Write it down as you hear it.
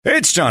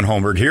It's John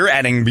Holmberg here,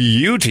 adding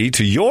beauty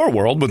to your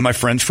world with my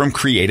friends from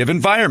Creative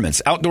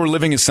Environments. Outdoor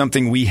living is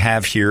something we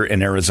have here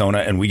in Arizona,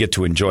 and we get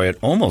to enjoy it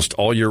almost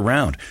all year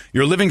round.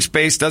 Your living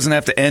space doesn't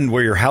have to end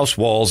where your house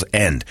walls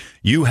end.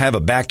 You have a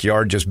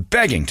backyard just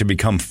begging to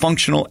become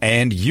functional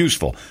and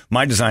useful.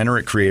 My designer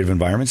at Creative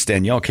Environments,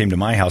 Danielle, came to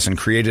my house and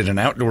created an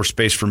outdoor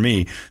space for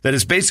me that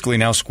is basically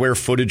now square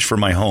footage for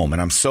my home,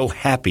 and I'm so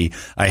happy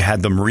I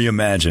had them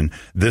reimagine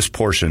this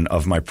portion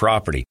of my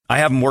property. I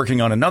have them working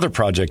on another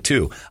project,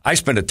 too. I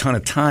spend a ton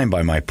of time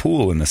by my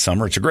pool in the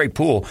summer. It's a great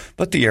pool,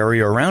 but the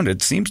area around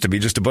it seems to be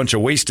just a bunch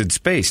of wasted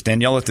space.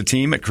 Danielle at the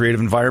team at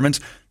Creative Environments,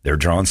 they're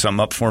drawing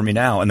something up for me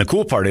now. And the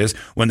cool part is,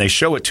 when they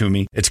show it to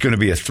me, it's going to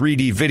be a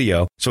 3D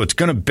video, so it's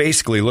going to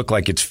basically look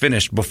like it's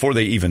finished before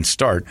they even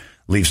start.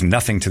 Leaves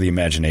nothing to the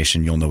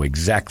imagination. You'll know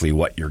exactly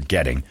what you're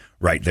getting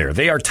right there.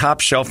 They are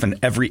top shelf in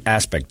every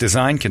aspect.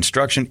 Design,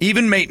 construction,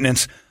 even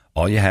maintenance.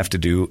 All you have to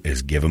do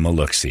is give them a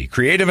look-see.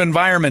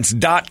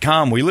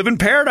 CreativeEnvironments.com. We live in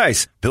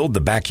paradise. Build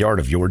the backyard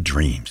of your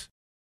dreams.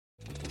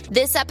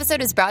 This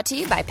episode is brought to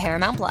you by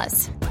Paramount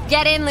Plus.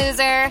 Get in,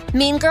 loser!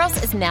 Mean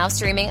Girls is now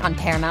streaming on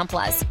Paramount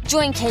Plus.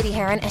 Join Katie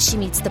Heron as she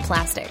meets the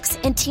plastics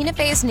in Tina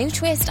Fey's new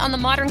twist on the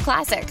modern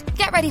classic.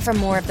 Get ready for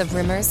more of the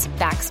rumors,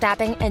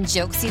 backstabbing, and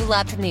jokes you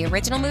loved from the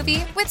original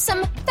movie with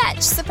some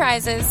fetch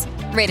surprises.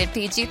 Rated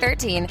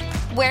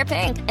PG-13. Wear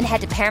pink and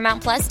head to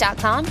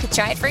ParamountPlus.com to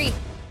try it free.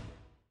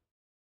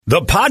 The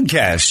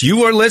podcast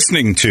you are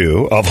listening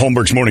to of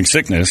Holmberg's Morning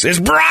Sickness is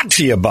brought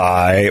to you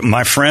by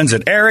my friends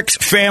at Eric's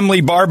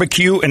Family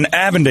Barbecue in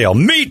Avondale.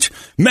 Meet,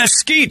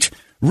 mesquite,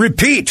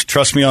 repeat.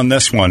 Trust me on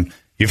this one.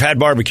 You've had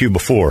barbecue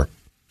before,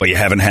 but you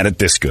haven't had it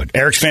this good.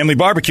 Eric's Family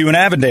Barbecue in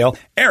Avondale,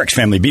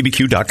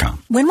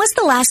 ericsfamilybbq.com. When was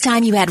the last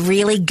time you had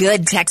really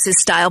good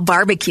Texas-style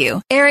barbecue?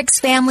 Eric's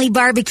Family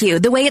Barbecue,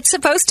 the way it's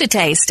supposed to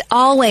taste.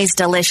 Always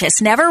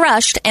delicious, never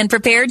rushed, and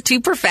prepared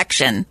to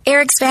perfection.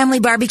 Eric's Family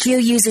Barbecue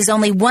uses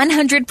only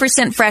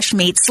 100% fresh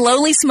meat,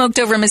 slowly smoked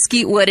over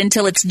mesquite wood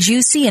until it's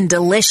juicy and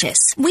delicious.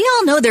 We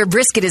all know their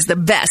brisket is the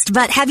best,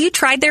 but have you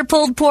tried their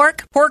pulled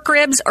pork, pork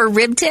ribs, or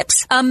rib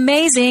tips?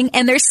 Amazing,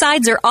 and their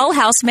sides are all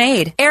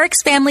house-made.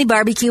 Eric's Family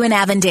Barbecue in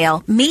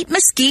Avondale. Meet,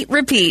 mesquite,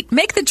 repeat.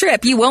 Make the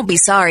trip. You won't be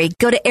sorry.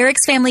 Go to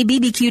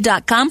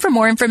ericsfamilybbq.com for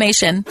more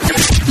information.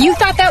 You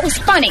thought that was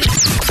funny.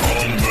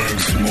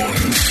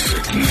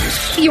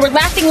 You were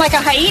laughing like a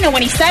hyena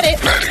when he said it.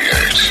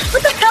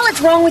 What the hell is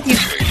wrong with you?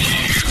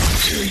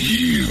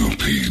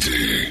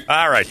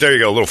 All right, there you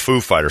go. A little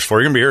Foo Fighters for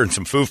you. You're going to be hearing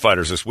some Foo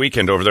Fighters this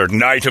weekend over there.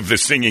 Night of the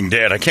Singing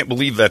Dead. I can't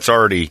believe that's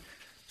already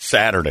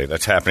Saturday.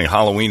 That's happening.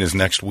 Halloween is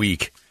next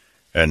week.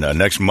 And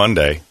next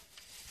Monday,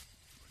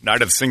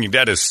 Night of the Singing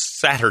Dead is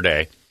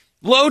Saturday.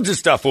 Loads of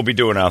stuff we'll be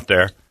doing out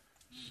there.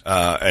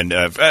 And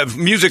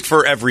music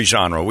for every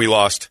genre. We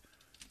lost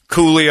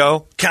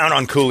Coolio. Count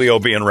on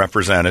Coolio being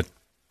represented.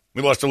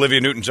 We lost Olivia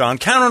Newton-John.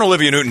 Count on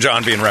Olivia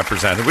Newton-John being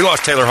represented. We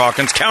lost Taylor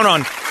Hawkins. Count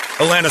on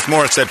Alanis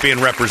Morissette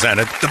being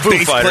represented. The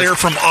bass player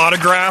from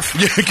Autograph.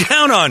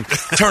 Count on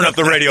Turn Up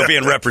the Radio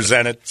being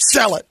represented.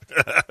 Sell it.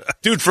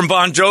 Dude from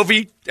Bon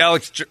Jovi,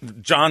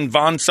 John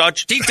Von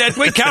Such. Keith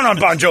Edwin. Count on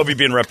Bon Jovi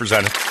being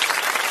represented.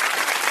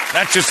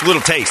 That's just a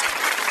little taste.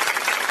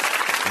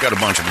 We got a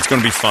bunch of it. It's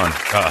going to be fun.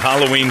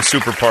 Halloween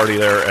super party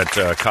there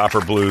at Copper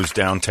Blues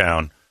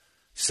downtown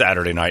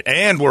Saturday night.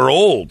 And we're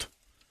old.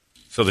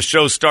 So the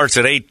show starts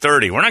at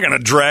 8:30. We're not going to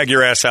drag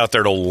your ass out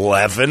there to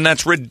 11.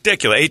 That's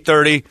ridiculous.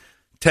 8:30,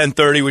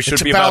 10:30, we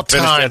should be about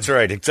finished. Time. That's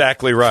right.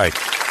 Exactly right.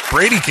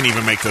 Brady can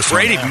even make this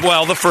one.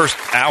 Well, the first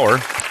hour.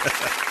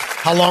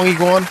 How long are you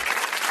going?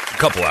 A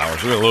couple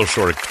hours. We're a little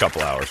short, a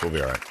couple hours. We'll be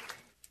all right.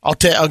 I'll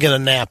get a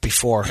nap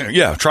before.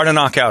 Yeah, try to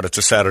knock out. It's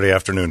a Saturday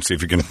afternoon. See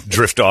if you can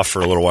drift off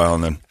for a little while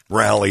and then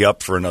rally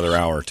up for another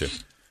hour or two.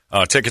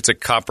 Tickets at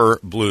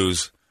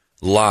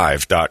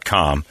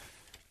copperblueslive.com.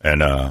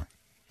 And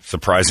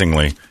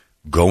surprisingly,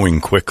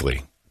 going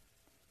quickly.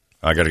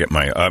 I got to get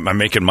I'm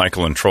making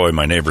Michael and Troy,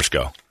 my neighbors,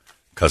 go.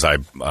 Because I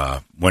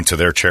went to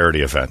their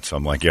charity event. So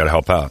I'm like, you got to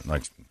help out.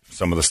 Like,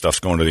 some of the stuff's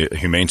going to the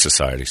Humane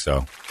Society,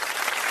 so.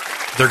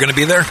 They're going to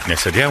be there? And they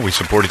said, yeah, we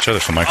support each other.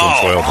 So Michael and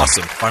Troy.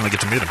 Awesome. Finally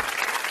get to meet them.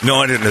 No,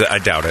 I didn't. I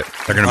doubt it.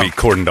 They're going to be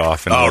cordoned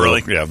off. In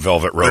really? Yeah,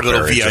 velvet rope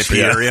little area. VIP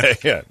area?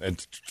 Yeah.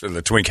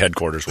 The Twink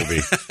headquarters will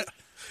be.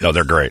 No,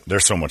 they're great. They're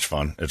so much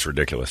fun. It's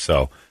ridiculous.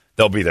 So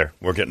they'll be there.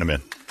 We're getting them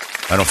in.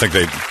 I don't think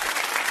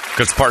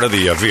because part of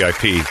the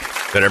VIP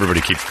that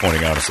everybody keeps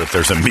pointing out is that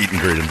there's a meet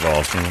and greet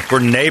involved. We're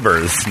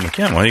neighbors. I'm like,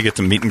 yeah, why don't you get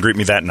to meet and greet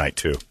me that night,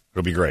 too?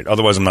 It'll be great.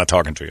 Otherwise, I'm not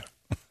talking to you.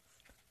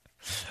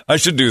 I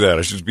should do that.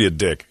 I should be a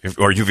dick.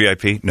 Are you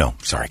VIP? No.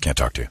 Sorry, I can't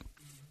talk to you.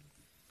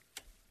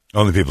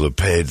 Only people who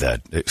paid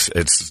that.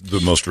 It's the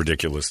most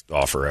ridiculous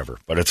offer ever,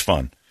 but it's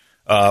fun.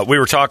 We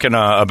were talking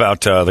about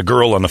the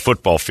girl on the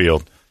football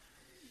field,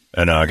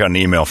 and I got an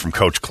email from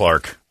Coach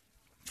Clark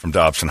from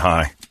Dobson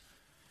High.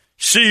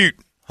 Shoot,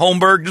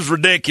 Holmberg, this is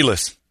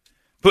ridiculous.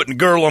 Putting a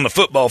girl on the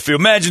football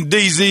field. Imagine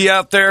DZ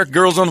out there,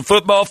 girls on the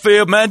football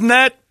field. Imagine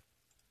that.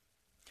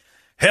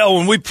 Hell,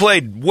 when we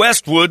played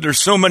Westwood,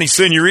 there's so many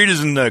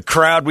senoritas in the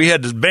crowd, we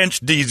had to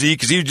bench DZ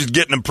because he was just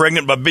getting them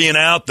pregnant by being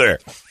out there.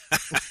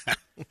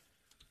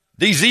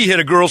 DZ hit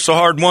a girl so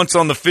hard once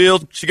on the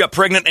field, she got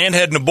pregnant and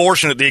had an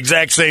abortion at the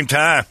exact same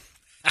time.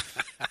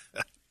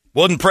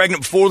 Wasn't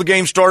pregnant before the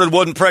game started,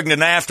 wasn't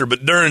pregnant after,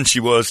 but during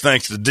she was,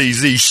 thanks to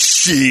DZ.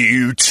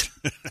 Shoot.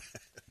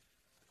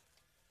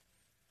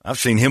 I've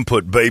seen him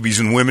put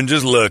babies in women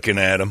just looking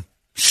at them.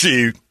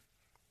 Shoot.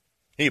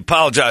 He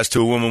apologized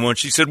to a woman once.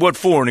 She said, what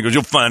for? And he goes,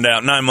 you'll find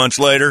out 9 months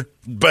later.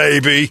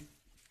 Baby.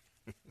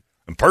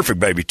 And perfect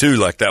baby, too,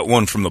 like that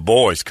one from The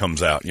Boys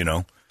comes out, you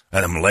know.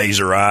 Had them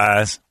laser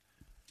eyes.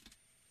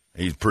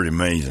 He's pretty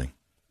amazing.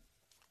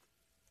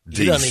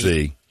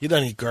 DC. He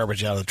doesn't eat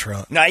garbage out of the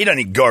trunk. No, he doesn't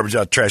eat garbage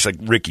out of the trash like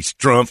Ricky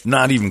Strumpf.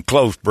 Not even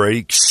close,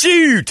 Brady.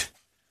 Shoot!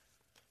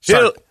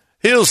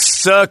 He'll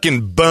suck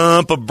and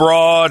bump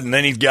abroad, and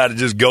then he's got to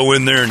just go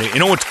in there. And you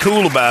know what's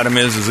cool about him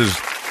is his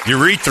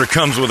urethra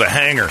comes with a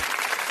hanger.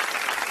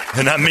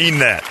 And I mean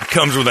that. It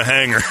comes with a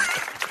hanger.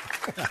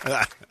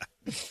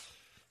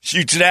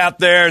 Shoots it out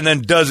there and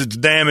then does its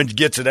damage,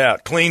 gets it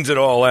out, cleans it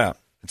all out.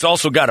 It's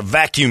also got a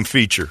vacuum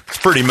feature. It's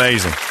pretty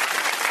amazing.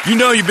 You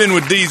know you've been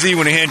with DZ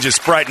when he hands you a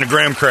Sprite and a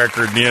graham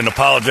cracker at the end,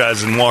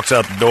 apologizes, and walks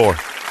out the door.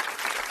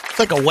 It's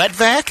like a wet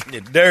vac?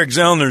 Yeah, Derek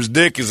Zellner's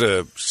dick is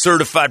a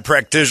certified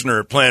practitioner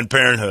at Planned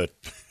Parenthood.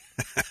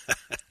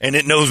 And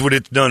it knows what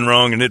it's done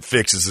wrong, and it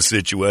fixes the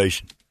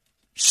situation.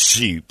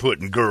 Shoot,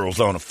 putting girls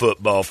on a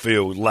football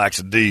field with likes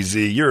of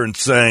DZ. You're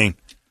insane.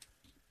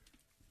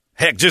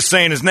 Heck, just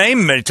saying his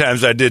name many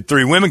times I did.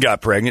 3 women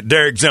got pregnant.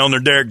 Derek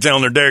Zellner, Derek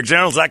Zellner, Derek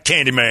Zellner's like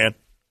Candyman.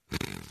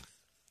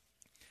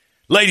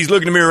 Ladies,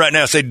 look in the mirror right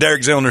now. Say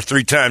Derek Zellner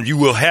 3 times. You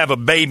will have a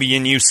baby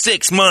in you.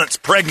 6 months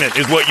pregnant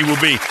is what you will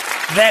be.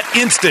 That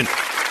instant,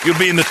 you'll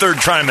be in the 3rd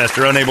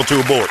trimester, unable to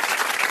abort.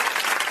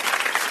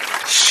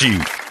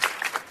 Shoot.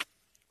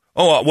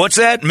 Oh, what's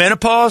that?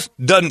 Menopause?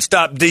 Doesn't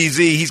stop DZ.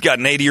 He's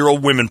gotten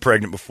 80-year-old women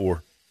pregnant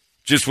before.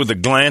 Just with a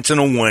glance and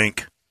a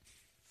wink.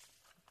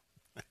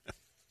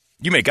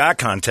 You make eye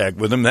contact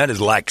with him, that is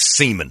like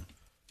semen.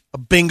 A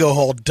bingo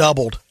hall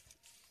doubled.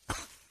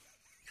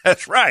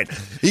 That's right.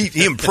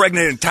 He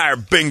impregnated an entire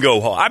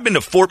bingo hall. I've been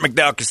to Fort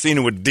McDowell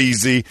Casino with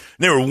DZ, and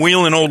they were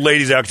wheeling old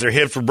ladies out because their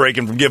heads were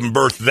breaking from giving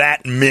birth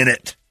that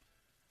minute.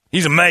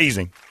 He's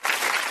amazing.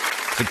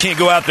 So can't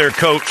go out there,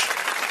 Coach.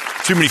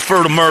 Too many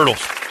fertile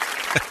myrtles.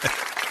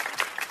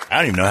 I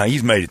don't even know how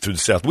he's made it through the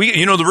South.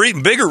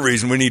 The bigger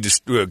reason we need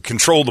to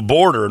control the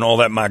border and all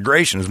that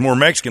migration is more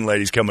Mexican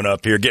ladies coming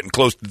up here, getting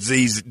close to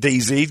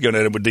DZ. He's going to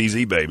end up with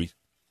DZ babies.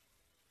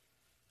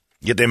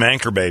 Get them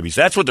anchor babies.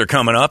 That's what they're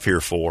coming up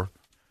here for.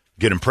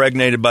 Get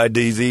impregnated by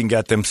DZ and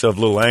got themselves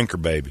a little anchor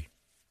baby.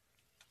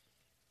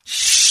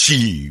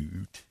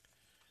 Shoot.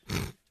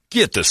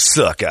 Get the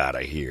suck out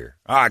of here.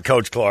 All right,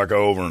 Coach Clark,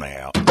 over and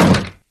out.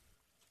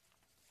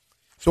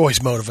 It's always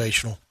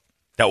motivational.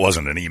 That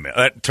wasn't an email.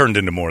 That turned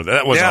into more.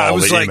 That wasn't all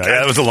the email.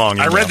 That was a long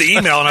email. I read the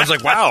email, and I was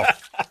like, wow.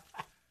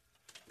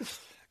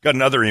 Got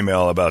another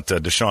email about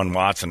Deshaun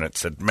Watson. It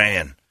said,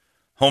 man,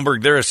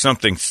 Holmberg, there is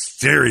something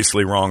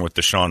seriously wrong with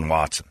Deshaun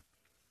Watson.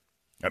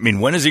 I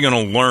mean, when is he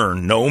going to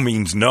learn no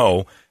means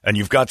no, and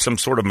you've got some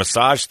sort of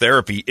massage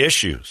therapy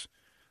issues?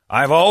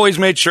 I've always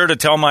made sure to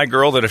tell my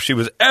girl that if she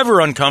was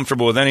ever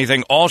uncomfortable with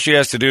anything, all she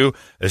has to do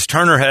is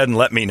turn her head and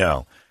let me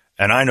know.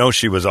 And I know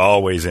she was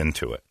always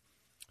into it.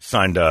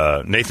 Signed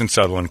Nathan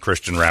Sutherland,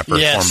 Christian rapper,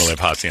 formerly of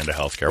Hacienda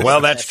Healthcare.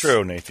 Well, that's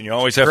true, Nathan. You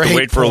always have to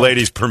wait for a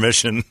lady's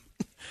permission.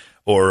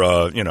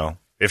 Or,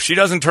 if she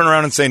doesn't turn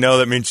around and say no,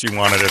 that means she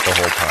wanted it the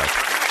whole time.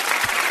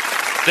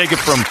 Take it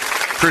from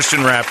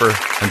Christian rapper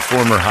and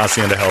former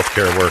Hacienda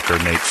Healthcare worker,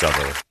 Nate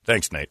Sutherland.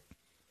 Thanks, Nate.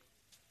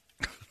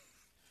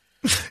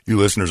 You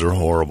listeners are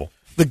horrible.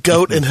 The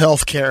GOAT in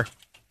healthcare.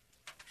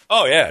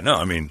 Oh, yeah. No,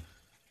 I mean,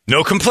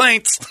 no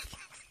complaints.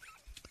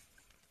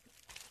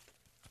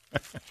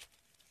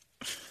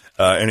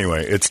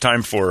 Anyway, it's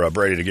time for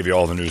Brady to give you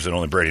all the news that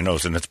only Brady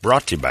knows, and it's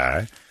brought to you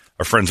by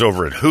our friends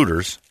over at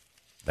Hooters.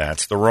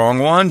 That's the wrong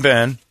one,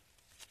 Ben.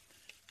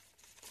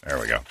 There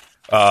we go.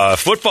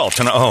 Football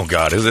tonight. Oh,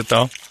 God, is it,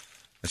 though?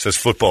 It says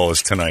football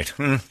is tonight.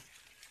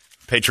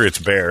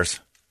 Patriots-Bears.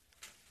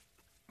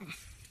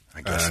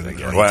 I guess they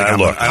get. Well,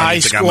 look,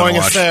 high-scoring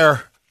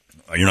affair.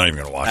 You're not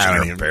even going to watch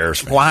it. You're a Bears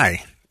fan.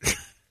 Why?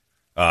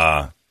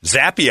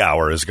 Zappy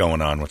Hour is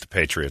going on with the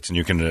Patriots, and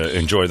you can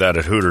enjoy that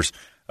at Hooters.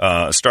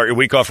 Start your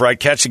week off right.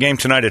 Catch the game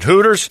tonight at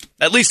Hooters.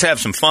 At least have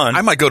some fun.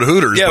 I might go to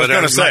Hooters, yeah, but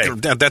I was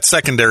gonna say. That's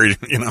secondary,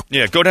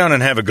 Yeah, go down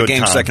and have a good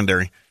game time.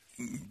 Secondary.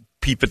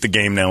 Peep at the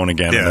game now and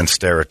again, and then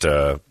stare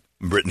at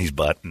Brittany's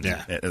butt.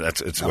 Yeah.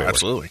 It's weird.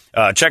 Absolutely.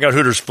 Check out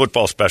Hooters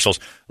football specials,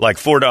 like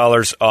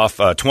 $4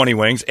 off 20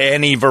 wings,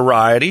 any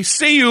variety.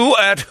 See you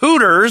at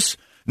Hooters.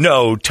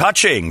 No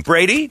touching.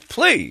 Brady,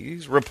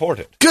 please report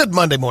it. Good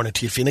Monday morning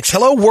to you, Phoenix.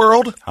 Hello,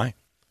 world. Hi.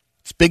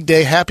 It's Big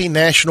Day. Happy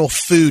National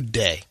Food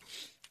Day.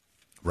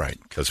 Right,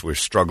 because we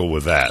struggle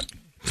with that.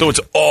 So it's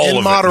all in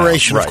of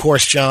moderation, it now. Right. Of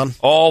course, John.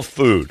 All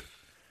food.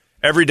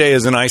 Every day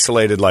is an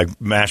isolated, like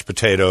mashed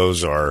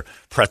potatoes or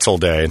pretzel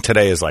day, and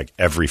today is like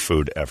every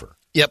food ever.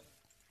 Yep.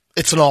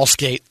 It's an all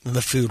skate in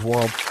the food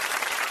world.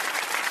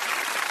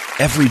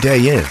 Every day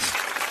is.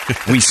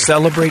 We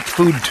celebrate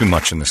food too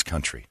much in this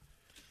country.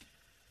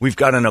 We've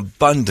got an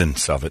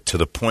abundance of it to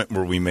the point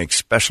where we make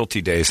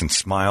specialty days and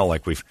smile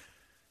like we've.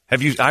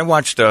 I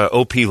watched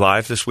OP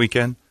Live this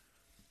weekend.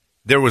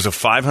 There was a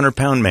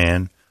 500-pound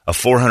man, a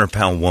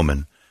 400-pound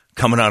woman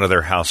coming out of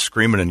their house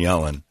screaming and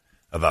yelling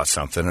about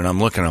something. And I'm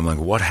like,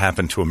 what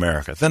happened to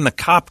America? Then the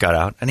cop got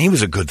out, and he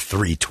was a good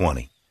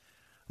 320.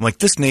 I'm like,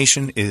 this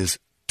nation is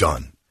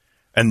done.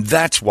 And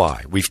that's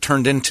why we've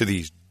turned into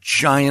these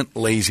giant,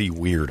 lazy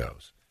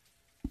weirdos.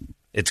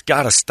 It's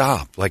got to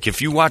stop. Like,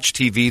 if you watch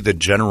TV, the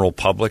general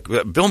public,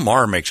 Bill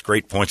Maher makes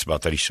great points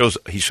about that. He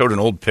showed an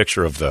old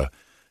picture of the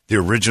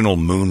original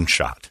moon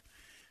shot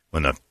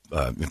when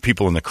the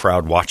people in the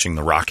crowd watching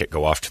the rocket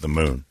go off to the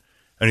moon.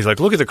 And he's like,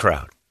 look at the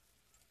crowd.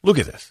 Look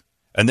at this.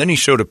 And then he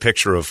showed a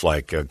picture of,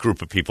 like, a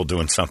group of people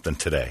doing something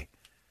today.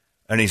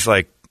 And he's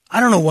like, I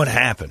don't know what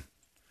happened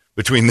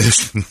between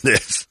this and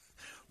this.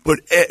 But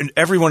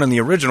everyone in the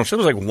original, so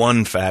there was like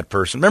one fat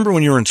person. Remember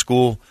when you were in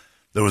school,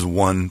 there was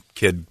one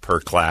kid per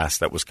class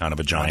that was kind of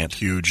a giant?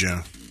 Huge,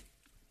 yeah.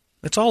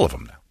 It's all of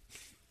them now.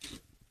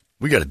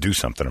 We got to do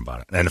something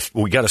about it. And if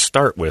we got to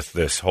start with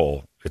this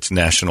whole, it's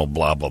National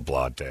blah, blah,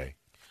 blah day.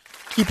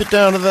 Keep it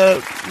down to the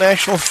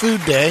National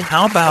Food Day.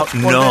 How about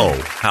no?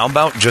 How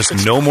about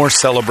just no more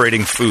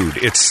celebrating food?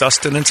 It's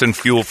sustenance and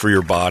fuel for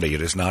your body.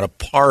 It is not a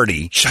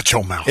party. Shut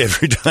your mouth.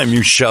 Every time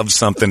you shove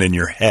something in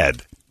your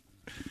head.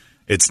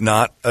 It's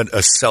not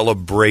a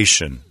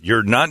celebration.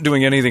 You're not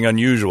doing anything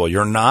unusual.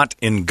 You're not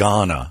in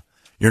Ghana.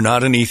 You're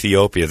not in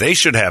Ethiopia. They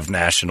should have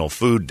National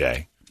Food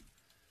Day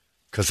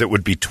because it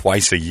would be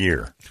twice a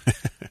year.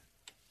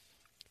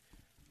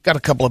 Got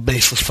a couple of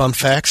baseless fun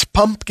facts.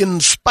 Pumpkin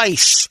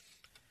spice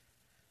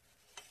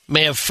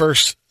may have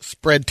first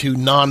spread to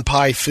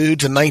non-pie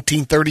foods in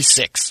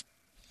 1936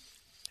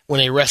 when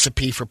a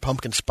recipe for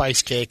pumpkin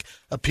spice cake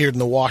appeared in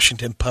the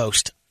Washington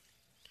Post.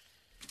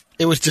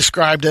 It was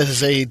described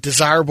as a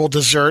desirable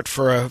dessert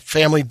for a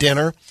family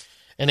dinner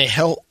and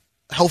a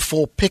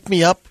healthful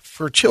pick-me-up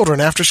for children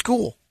after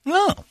school.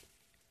 Oh.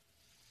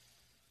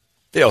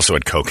 They also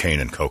had cocaine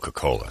and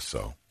Coca-Cola,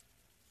 so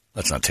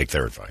let's not take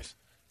their advice.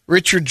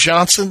 Richard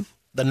Johnson,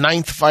 the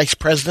 9th Vice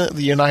President of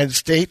the United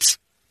States,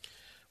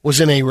 was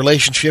in a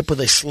relationship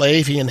with a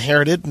slave he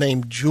inherited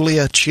named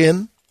Julia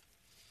Chin.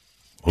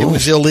 Ooh. It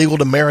was illegal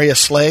to marry a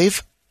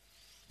slave.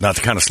 Not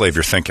the kind of slave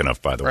you're thinking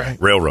of, by the way.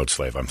 Railroad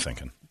slave, I'm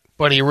thinking.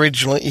 But he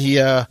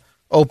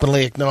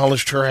openly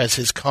acknowledged her as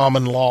his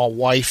common-law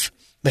wife.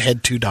 They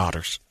had 2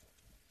 daughters.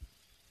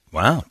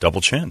 Wow,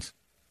 double chins.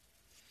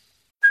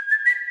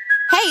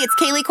 Hey, it's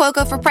Kaylee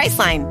Cuoco for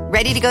Priceline.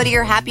 Ready to go to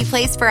your happy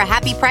place for a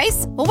happy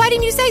price? Well, why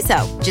didn't you say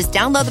so? Just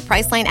download the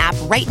Priceline app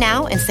right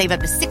now and save up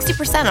to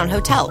 60% on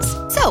hotels.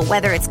 So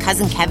whether it's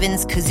Cousin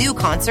Kevin's Kazoo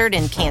Concert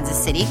in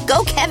Kansas City,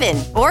 go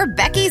Kevin, or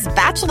Becky's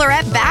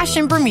Bachelorette Bash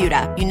in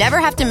Bermuda, you never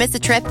have to miss a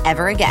trip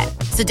ever again.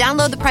 So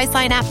download the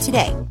Priceline app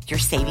today. Your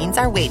savings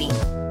are waiting.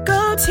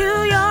 Go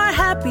to your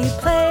happy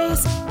place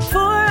for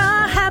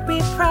a happy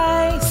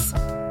price.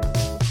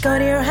 Go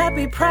to your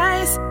happy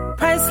price,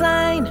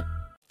 Priceline.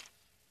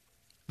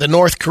 The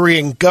North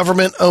Korean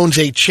government owns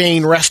a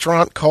chain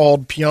restaurant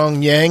called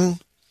Pyongyang,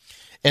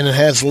 and it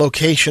has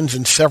locations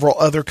in several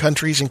other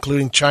countries,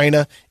 including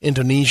China,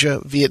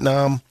 Indonesia,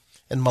 Vietnam,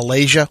 and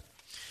Malaysia,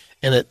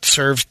 and it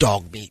serves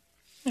dog meat.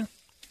 Yeah.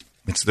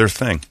 It's their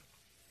thing.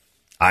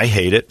 I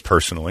hate it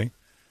personally,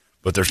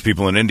 but there's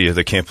people in India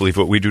that can't believe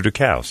what we do to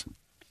cows.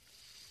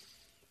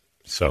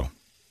 So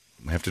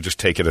we have to just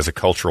take it as a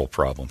cultural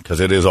problem,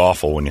 because it is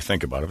awful when you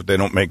think about it, but they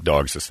don't make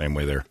dogs the same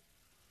way there.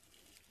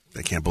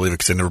 They can't believe it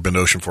because they've never been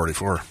to Ocean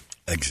 44.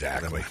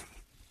 Exactly.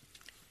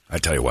 I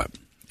tell you what,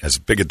 as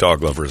big a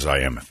dog lover as I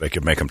am, if they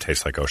could make them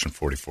taste like Ocean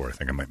 44, I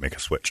think I might make a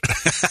switch.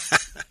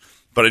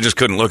 But I just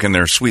couldn't look in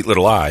their sweet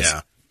little eyes.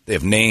 Yeah. They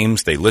have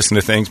names. They listen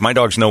to things. My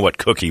dogs know what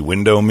cookie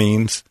window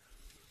means.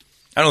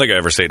 I don't think I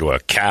ever say to a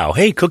cow,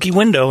 hey, cookie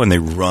window, and they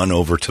run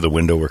over to the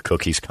window where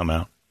cookies come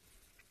out.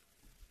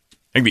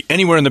 I can be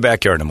anywhere in the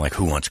backyard, and I'm like,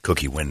 who wants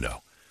cookie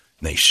window?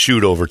 And they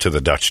shoot over to the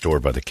Dutch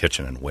door by the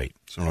kitchen and wait.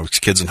 So what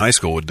kids in high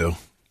school would do.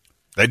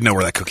 They'd know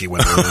where that cookie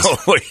window is.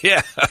 Oh,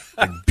 yeah.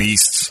 Like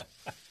beasts.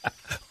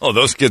 Oh,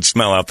 those kids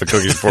smell out the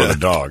cookies before the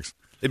dogs.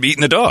 They'd be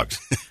eating the dogs.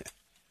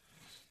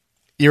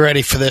 You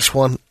ready for this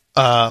one?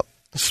 This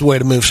is a way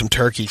to move some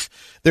turkeys.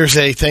 There's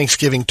a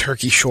Thanksgiving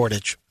turkey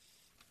shortage.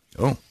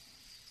 Oh.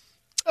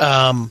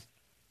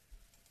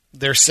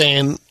 They're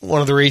saying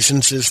one of the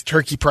reasons is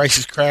turkey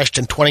prices crashed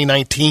in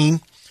 2019,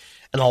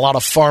 and a lot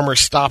of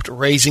farmers stopped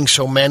raising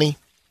so many.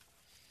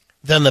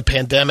 Then the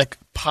pandemic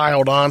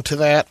piled onto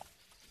that.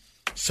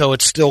 So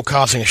it's still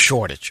causing a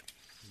shortage.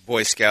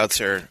 Boy Scouts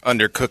are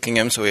undercooking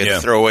them, so we had to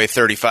throw away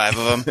 35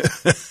 of them.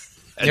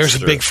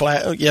 There's a big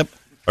flat. Yep.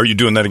 Are you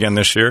doing that again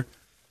this year?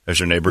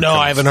 As your neighbor? No,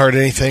 I haven't heard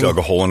anything. Dug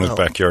a hole in his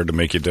backyard to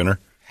make you dinner.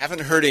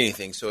 Haven't heard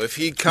anything. So if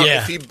he bounces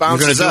We're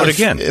gonna do it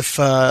again. If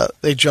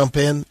they jump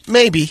in,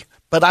 maybe.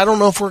 But I don't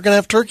know if we're going to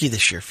have turkey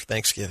this year for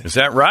Thanksgiving. Is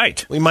that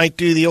right? We might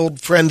do the old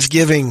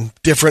Friendsgiving,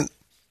 different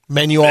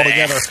menu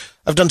altogether.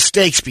 I've done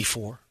steaks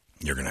before.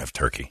 You're going to have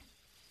turkey.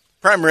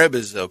 Prime rib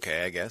is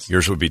okay, I guess.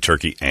 Yours would be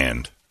turkey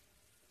and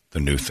the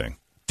new thing.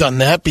 Done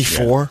that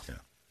before. Yeah.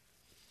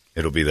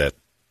 It'll be that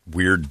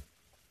weird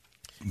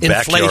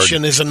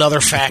Inflation is another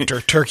factor.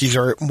 Turkeys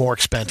are more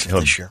expensive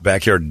this year.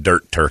 Backyard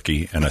dirt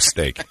turkey and a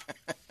steak.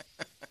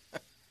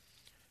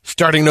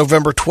 Starting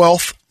November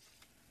 12th,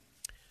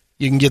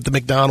 you can get the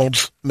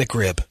McDonald's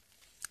McRib.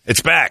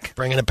 It's back.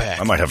 Bringing it back.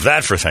 I might have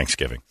that for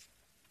Thanksgiving.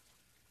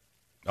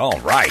 All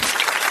right.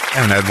 I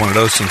haven't had one of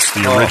those since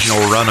the original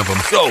run of them.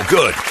 So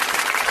good.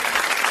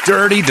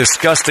 Dirty,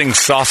 disgusting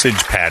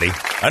sausage patty.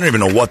 I don't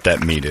even know what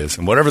that meat is.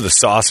 And whatever the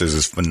sauce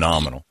is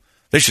phenomenal.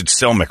 They should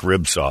sell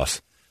McRib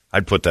sauce.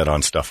 I'd put that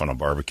on stuff on a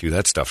barbecue.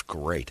 That stuff's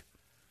great.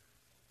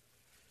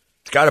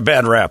 It's got a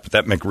bad rap, but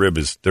that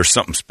McRib there's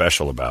something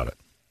special about it.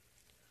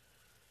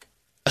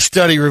 A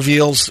study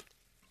reveals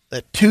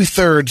that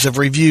 2/3 of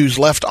reviews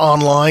left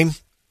online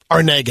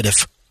are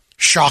negative.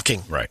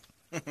 Shocking. Right.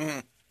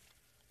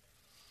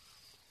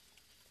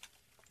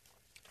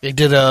 They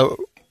did a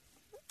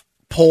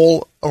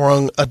poll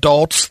among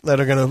adults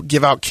that are going to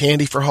give out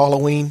candy for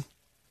Halloween.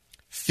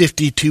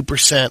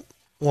 52%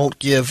 won't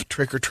give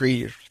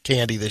trick-or-treaters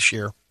candy this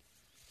year.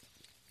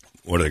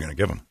 What are they going to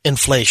give them?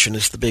 Inflation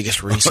is the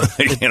biggest reason.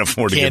 They can't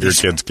afford to give their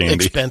kids candy.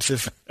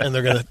 Expensive, and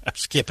they're going to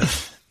skip it.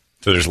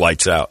 So there's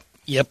lights out.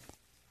 Yep.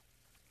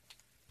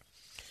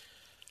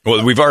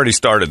 Well, we've already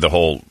started the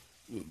whole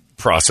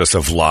process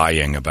of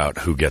lying about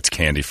who gets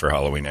candy for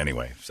Halloween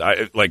anyway.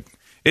 So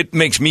it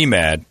makes me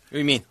mad. What do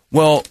you mean?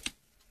 Well,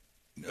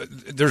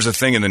 there's a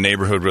thing in the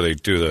neighborhood where they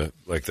do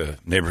the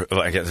neighborhood.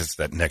 I guess it's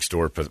that next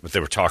door, but they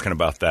were talking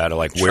about that,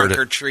 like Trunk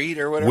or treat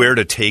or whatever. Where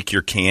to take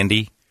your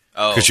candy.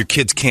 Because your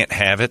kids can't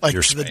have it. Like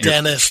to the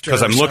dentist.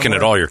 Because I'm looking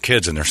at all your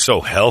kids, and they're so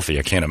healthy,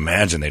 I can't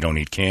imagine they don't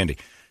eat candy.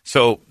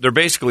 So they're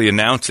basically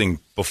announcing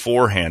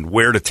beforehand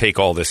where to take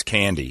all this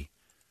candy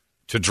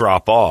to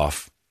drop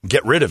off,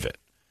 get rid of it.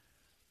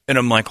 And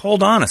I'm like,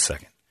 hold on a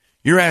second.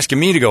 You're asking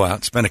me to go out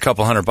and spend a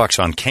couple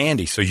 $100 on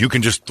candy so you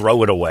can just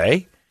throw it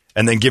away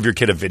and then give your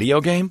kid a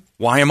video game?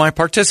 Why am I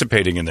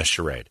participating in this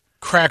charade?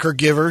 Cracker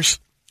givers.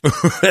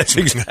 That's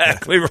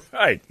exactly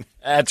right.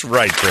 That's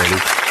right,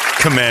 Brady.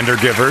 Commander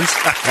givers.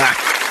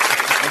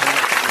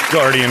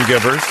 Guardian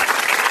givers.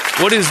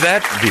 What is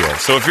that deal?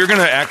 So if you're going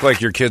to act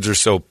like your kids are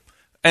so...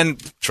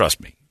 And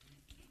trust me,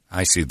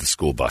 I see the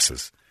school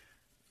buses.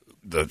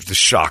 The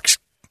shocks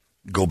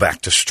go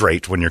back to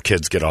straight when your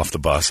kids get off the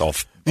bus.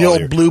 The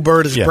old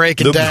Bluebird is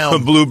breaking down. The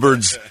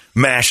Bluebird's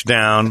mashed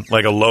down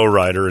like a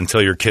lowrider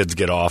until your kids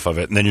get off of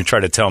it. And then you try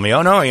to tell me,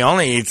 oh, no, he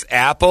only eats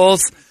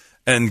apples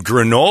and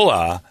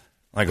granola.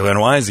 Like, then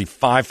why is he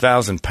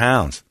 5,000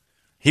 pounds?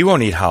 He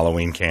won't eat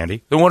Halloween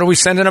candy. Then what are we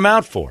sending him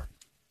out for?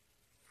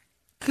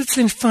 It's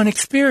a fun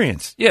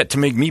experience. Yeah, to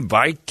make me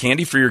buy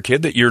candy for your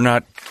kid that you're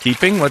not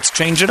keeping, let's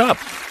change it up.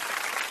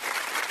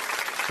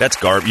 That's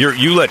garbage.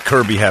 You let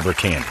Kirby have her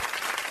candy,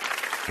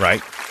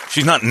 right?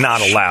 She's not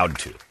allowed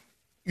to.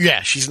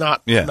 Yeah, she's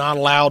not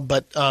allowed,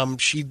 but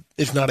she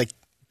is not a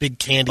big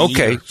candy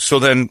eater. Okay, so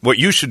then what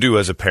you should do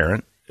as a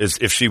parent is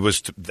if she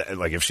was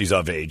if she's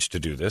of age to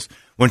do this,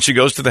 when she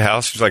goes to the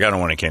house, she's like, I don't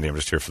want any candy. I'm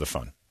just here for the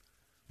fun.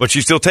 But she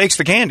still takes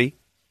the candy.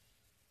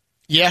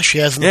 Yeah, she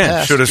has in the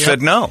past. Should have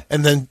said no.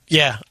 And then,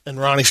 and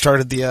Ronnie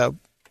started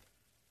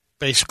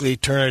basically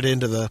turn it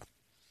into the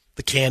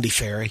candy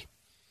fairy.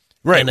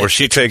 Right, where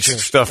she takes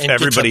stuff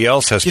everybody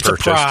else has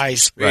purchased. A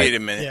prize. Wait a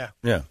minute.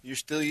 Yeah. You're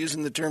still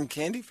using the term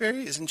candy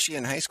fairy? Isn't she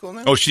in high school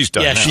now? Oh, she's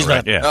done now, she's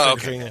right? not. Yeah. Oh,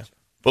 okay.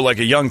 But like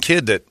a young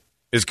kid that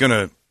is going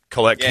to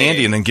collect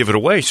candy and then give it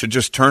away should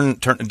just turn.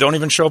 Don't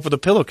even show up with a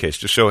pillowcase.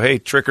 Just show, hey,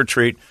 trick or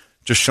treat.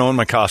 Just showing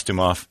my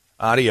costume off.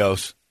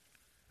 Adios.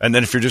 And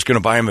then if you're just going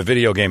to buy him a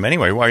video game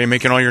anyway, why are you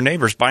making all your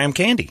neighbors buy him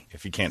candy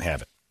if you can't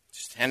have it?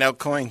 Just hand out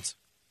coins.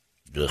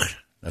 Ugh.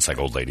 That's like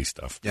old lady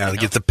stuff. Yeah, they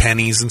get the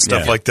pennies and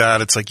stuff like that.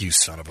 It's like, you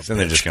son of a bitch. Then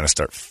they're just going to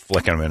start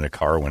flicking them into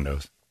car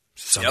windows.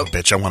 Son of a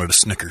bitch, I wanted a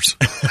Snickers.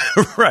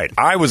 Right.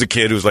 I was a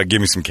kid who was like,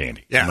 give me some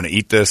candy. Yeah. I'm going to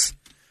eat this.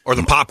 Or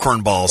the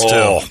popcorn balls, too.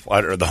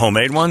 Oh, the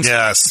homemade ones?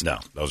 Yes. No,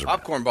 those are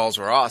popcorn balls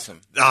were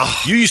awesome.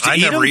 Oh, you used to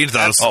eat them? I never eat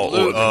those.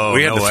 Oh,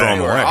 we had to throw them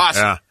away.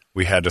 Awesome. Yeah.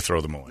 We had to throw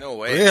them away. No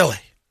way. Really?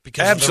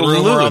 Because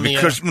absolutely,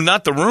 because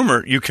not the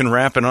rumor. You can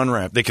wrap and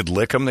unwrap. They could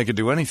lick them. They could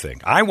do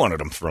anything. I wanted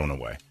them thrown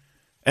away.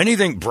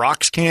 Anything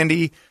Brock's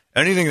candy,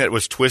 anything that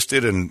was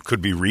twisted and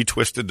could be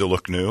retwisted to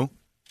look new.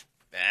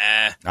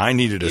 Nah. I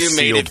needed a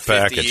sealed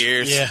package.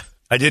 Years. Yeah.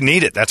 I didn't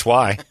eat it. That's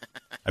why.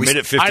 I made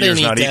it 50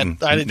 years not eating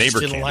I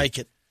neighbor didn't candy. like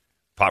it.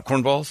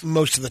 Popcorn balls?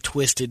 Most of the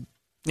twisted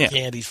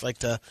candies, like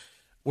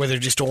where they're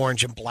just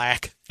orange and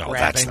black. Oh,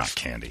 wrappings. that's not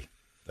candy.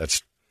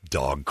 That's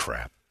dog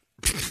crap.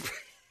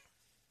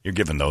 You're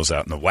giving those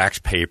out in the wax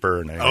paper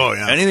and anything. Oh,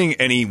 yeah. Anything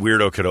any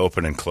weirdo could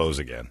open and close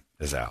again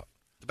is out.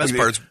 The best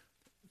part is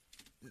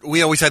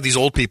we always had these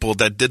old people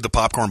that did the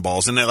popcorn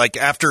balls, and like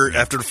after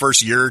the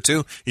first year or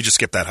two, you just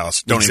skip that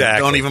house. Don't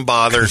even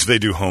bother. Because they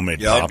do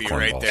homemade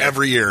popcorn balls.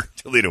 Every year.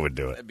 Toledo would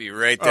do it. That'd be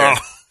right there.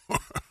 Oh.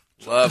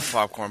 Love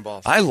popcorn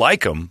balls. I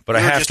like them, but I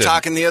have to. We were just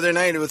talking the other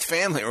night with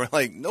family. We're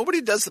like,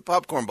 nobody does the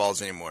popcorn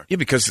balls anymore. Yeah,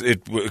 because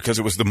it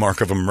was the mark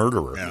of a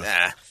murderer. Yeah.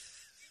 Nah.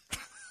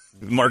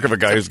 Mark of a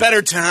guy who's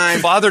better time.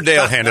 Father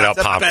Dale handed out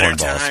popcorn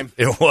balls. Time.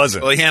 It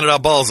wasn't. Well, he handed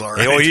out balls, all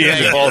right. Oh, he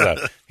handed balls out.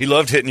 He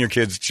loved hitting your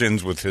kids'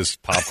 chins with his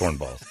popcorn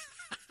balls.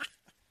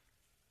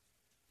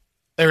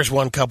 There's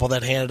one couple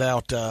that handed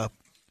out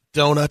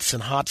donuts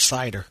and hot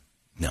cider.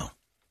 No.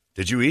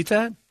 Did you eat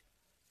that?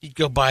 You'd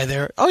go by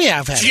there. Oh, yeah,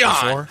 I've had it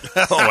before.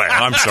 Oh, wait,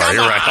 I'm sorry.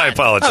 You're right. I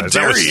apologize.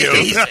 How dare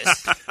you?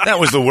 That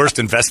was the worst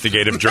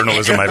investigative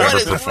journalism I've ever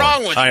What is performed.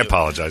 wrong with I you?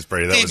 apologize,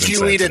 Brady. That was Did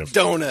you eat a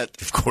insensitive.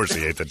 donut? Of course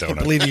he ate the I can't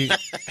donut. believe you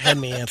had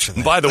me answer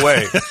that. By the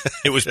way,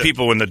 it was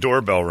people when the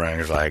doorbell rang.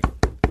 It was like,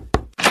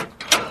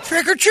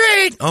 Trick or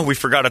treat. oh, we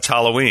forgot it's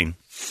Halloween.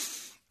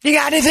 You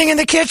got anything in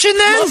the kitchen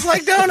then? Smells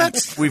like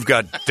donuts. We've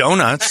got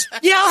donuts.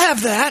 Yeah, I'll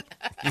have that.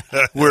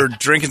 We're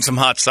drinking some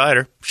hot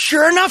cider.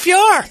 Sure enough, you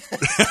are.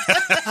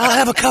 I'll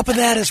have a cup of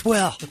that as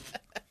well.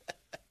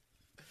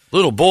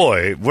 Little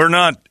boy, we're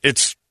not,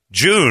 it's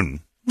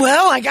June.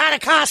 Well, I got a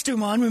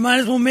costume on. We might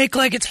as well make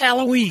like it's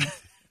Halloween.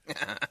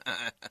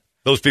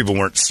 Those people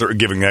weren't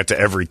giving that to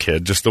every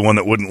kid, just the one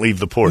that wouldn't leave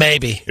the porch.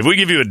 Maybe. If we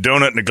give you a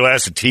donut and a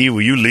glass of tea,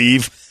 will you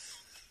leave?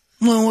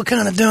 Well, what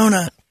kind of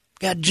donut?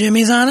 Got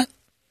Jimmy's on it?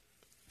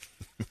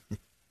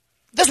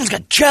 This one's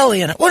got jelly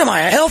in it. What am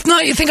I, a health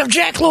nut? You think of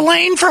Jack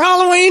LaLanne for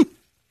Halloween?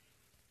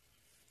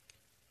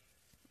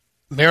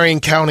 Marion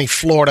County,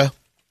 Florida,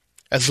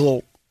 as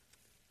an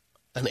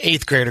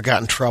 8th grader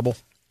got in trouble.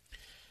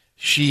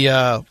 She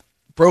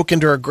broke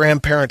into her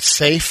grandparents'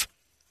 safe,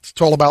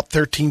 stole about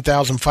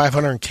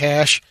 $13,500 in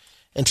cash,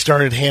 and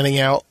started handing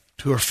out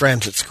to her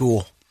friends at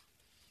school.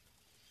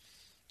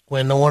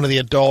 When one of the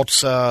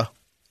adults, one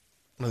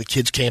of the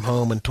kids came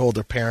home and told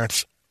their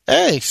parents,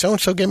 "Hey,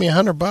 so-and-so gave me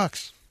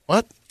 $100.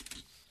 What?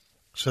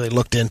 So they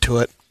looked into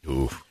it.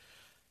 Ooh.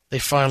 They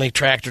finally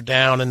tracked her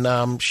down,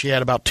 and she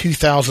had about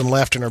 $2,000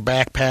 left in her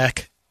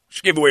backpack.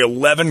 She gave away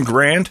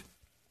 $11,000?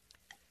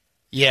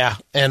 Yeah,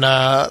 and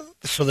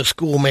so the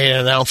school made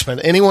an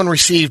announcement. Anyone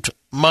received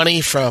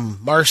money from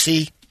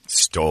Marcy,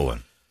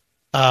 Stolen.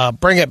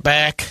 bring it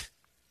back.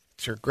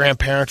 It's her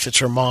grandparents. It's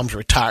her mom's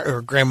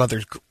or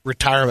grandmother's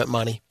retirement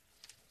money.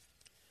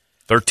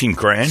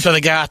 $13,000? So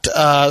they got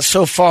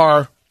so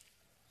far.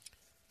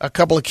 A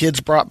couple of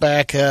kids brought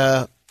back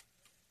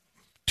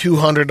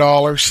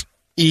 $200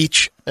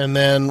 each, and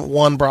then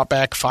one brought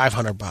back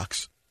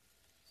 $500.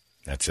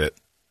 That's it.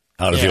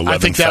 Out of the 11,000. I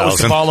think that was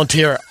the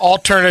volunteer. I'll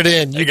turn it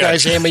in. You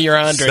guys hand me your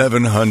 $100.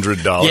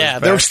 $700. Yeah,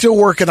 back. they're still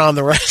working on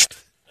the rest.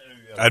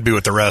 I'd be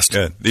with the rest.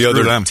 Yeah, the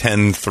other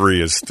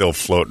 10,300 is still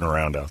floating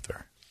around out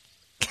there.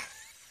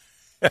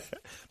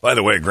 By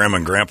the way, Grandma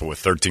and Grandpa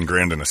with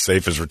 $13,000 in a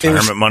safe as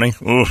retirement money.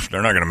 Oof,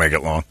 they're not going to make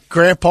it long.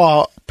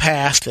 Grandpa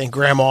passed, and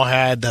Grandma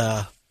had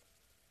the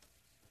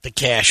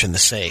cash in the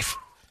safe.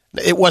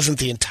 It wasn't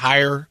the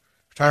entire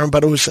retirement,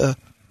 but it was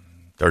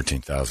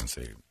 $13,000.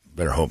 So you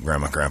better hope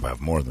Grandma and Grandpa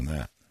have more than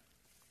that.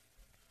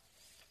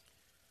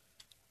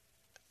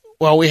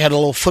 Well, we had a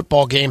little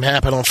football game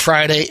happen on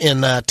Friday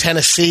in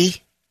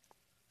Tennessee,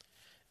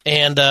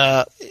 and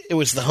it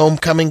was the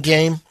homecoming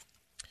game.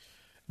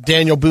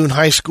 Daniel Boone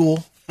High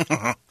School.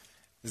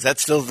 Is that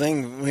still the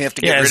thing? We have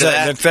to get rid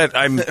of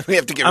that? We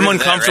have to get rid I'm of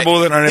uncomfortable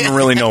that, with it. I don't even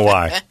really know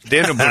why.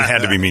 Daniel Boone had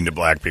to be mean to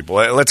black people.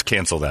 Let's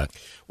cancel that.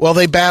 Well,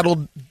 they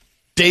battled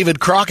David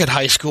Crockett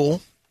High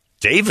School.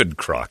 David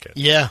Crockett?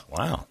 Yeah.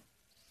 Wow.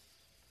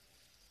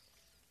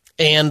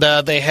 And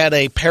they had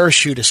a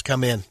parachutist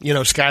come in. You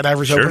know,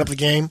 skydivers open up the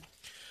game.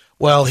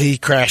 Well, he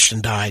crashed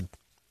and died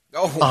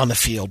on the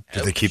field.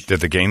 Did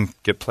the game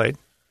get played?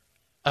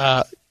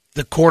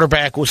 The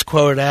quarterback was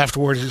quoted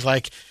afterwards. He's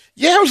like,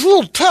 yeah, it was a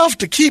little tough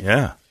to keep.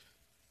 Yeah.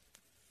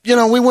 You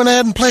know, we went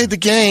ahead and played the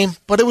game,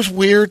 but it was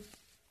weird.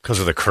 Because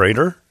of the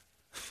crater?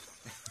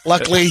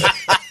 Luckily,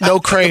 no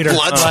crater.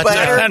 Blood There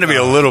splatter? had to be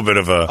a little bit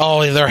of a,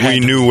 we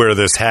knew where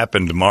this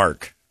happened,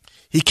 Mark.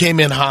 He came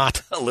in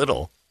hot. A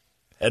little.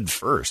 Head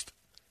first.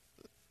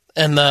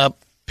 And the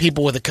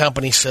people with the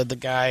company said the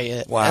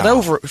guy Wow. had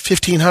over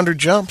 1,500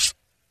 jumps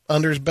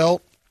under his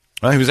belt.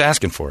 Well, he was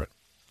asking for it.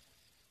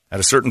 At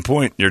a certain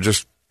point,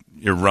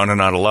 you're running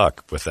out of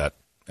luck with that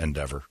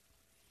endeavor.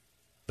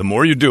 The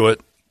more you do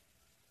it,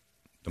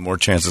 the more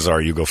chances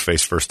are you go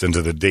face first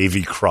into the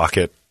Davy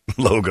Crockett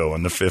logo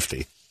on the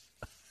 50.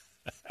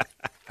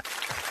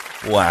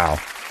 Wow.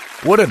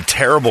 What a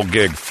terrible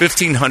gig.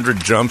 1,500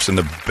 jumps, and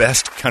the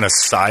best kind of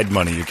side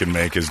money you can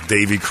make is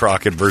Davy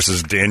Crockett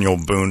versus Daniel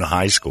Boone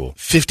High School.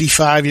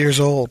 55 years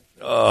old.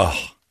 Oh.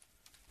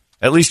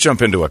 At least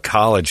jump into a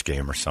college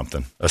game or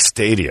something. A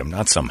stadium,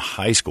 not some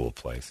high school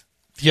place.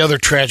 The other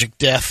tragic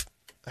death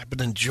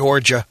happened in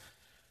Georgia.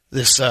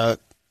 This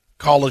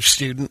college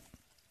student,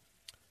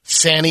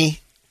 Sani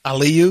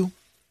Aliyu,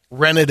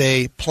 rented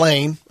a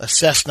plane, a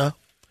Cessna,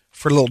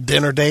 for a little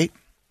dinner date.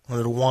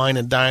 Wanted to wine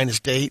and dine his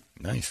date.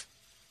 Nice.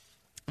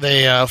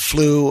 They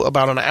flew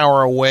about an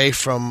hour away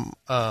from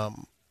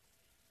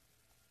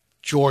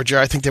Georgia.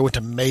 I think they went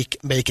to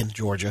Macon,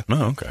 Georgia.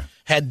 Oh, okay.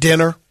 Had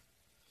dinner.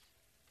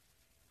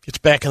 Gets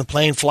back in the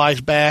plane, flies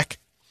back.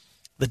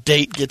 The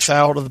date gets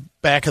out of the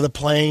back of the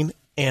plane,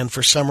 and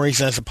for some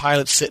reason, as the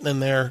pilot's sitting in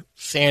there,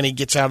 Sani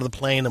gets out of the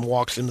plane and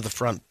walks into the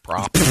front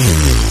prop.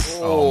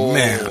 Oh,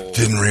 man.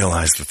 Didn't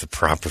realize that the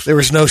proper... There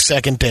was no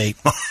second date.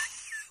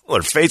 Well,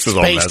 her face was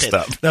all messed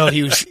up. No,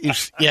 it was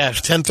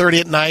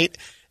 10:30 at night.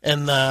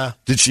 And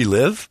did she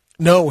live?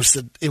 No,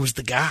 it was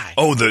the guy.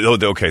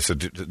 Okay, so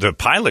the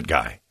pilot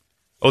guy.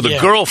 Oh, the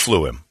girl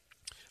flew him.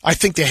 I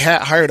think they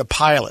hired a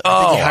pilot.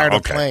 I think he hired a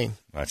plane.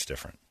 That's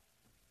different.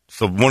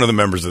 So one of the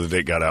members of the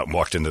date got out and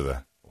walked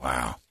into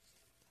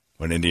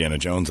went Indiana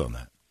Jones on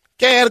that.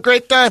 Okay, I had a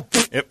great time.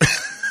 Yep.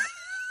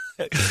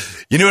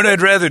 You know what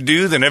I'd rather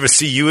do than ever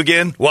see you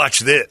again?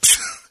 Watch this.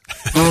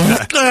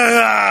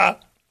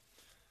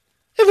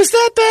 It was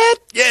that bad?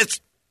 Yes.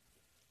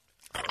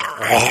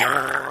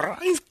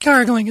 He's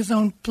gargling his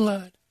own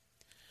blood.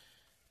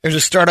 There's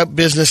a startup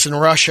business in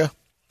Russia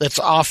that's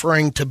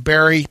offering to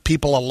bury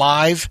people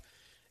alive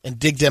and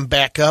dig them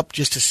back up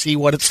just to see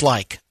what it's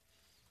like.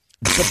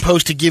 It's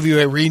supposed to give you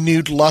a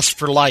renewed lust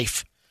for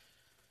life.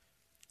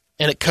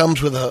 And it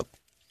comes with a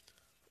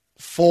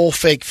full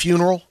fake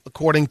funeral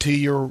according to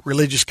your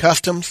religious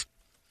customs.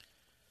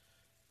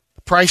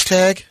 The price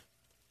tag,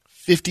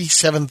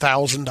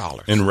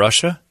 $57,000. In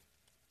Russia?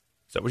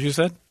 Is that what you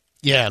said?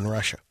 Yeah, in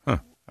Russia. Huh.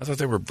 I thought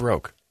they were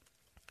broke.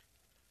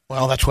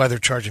 Well, that's why they're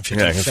charging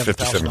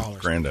 $57,000.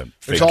 $57,000.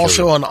 There's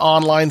also an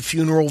online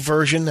funeral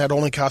version that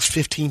only costs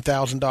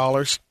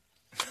 $15,000.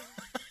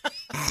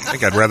 I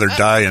think I'd rather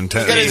die in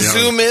 10. You got to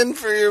zoom in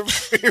for your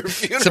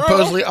funeral.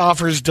 Supposedly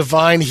offers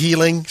divine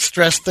healing,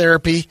 stress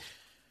therapy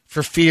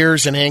for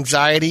fears and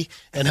anxiety,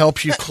 and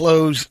helps you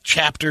close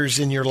chapters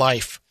in your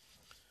life.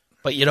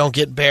 But you don't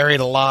get buried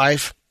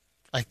alive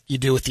like you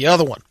do with the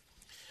other one.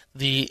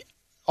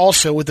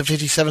 Also, with the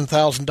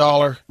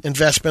 $57,000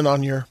 investment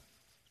on your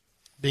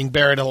being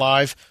buried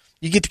alive,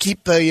 you get to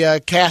keep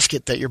the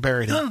casket that you're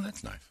buried in. Oh,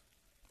 that's nice.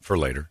 For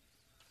later.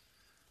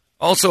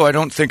 Also, I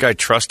don't think I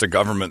trust a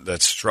government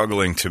that's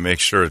struggling to make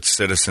sure its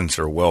citizens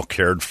are well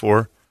cared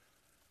for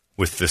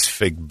with this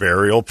fake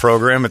burial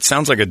program. It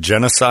sounds like a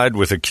genocide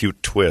with a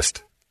cute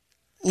twist.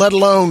 Let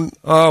alone...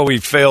 Oh, we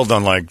failed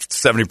on like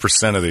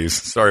 70% of these.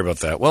 Sorry about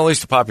that. Well, at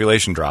least the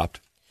population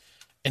dropped.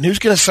 And who's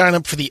going to sign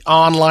up for the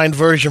online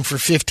version for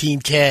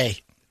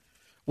 $15K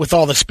with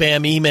all the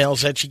spam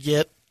emails that you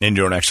get? And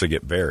you don't actually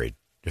get buried.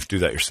 You have to do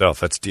that yourself.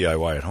 That's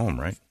DIY at home,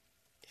 right?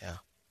 Yeah.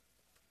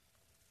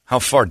 How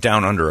far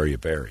down under are you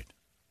buried?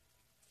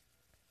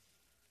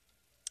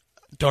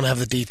 Don't have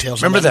the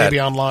details. Remember that? Maybe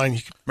online.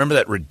 Remember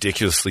that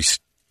ridiculously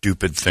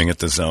stupid thing at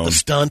the Zone? The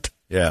stunt?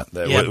 Yeah.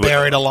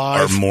 Buried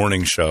alive. Our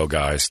morning show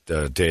guys,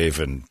 Dave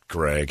and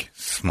Greg,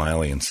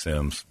 Smiley and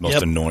Sims,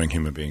 most annoying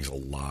human beings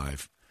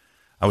alive.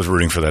 I was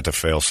rooting for that to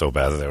fail so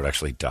bad that they would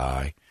actually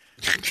die.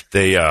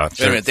 They Wait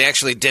a minute, they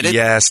actually did it?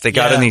 Yes, they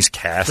got in these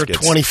caskets.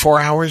 For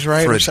 24 hours,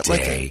 right? For or a something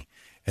day. like that.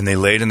 And they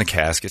laid in the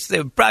caskets. They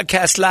would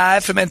broadcast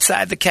live from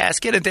inside the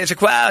casket, and Dave's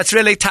like, wow, it's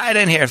really tight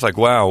in here. It's like,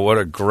 wow, what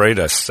a great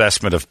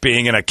assessment of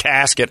being in a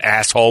casket,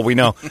 asshole, we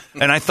know.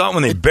 And I thought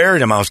when they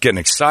buried him, I was getting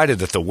excited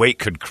that the weight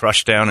could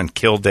crush down and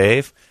kill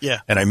Dave.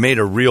 Yeah. And I made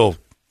a real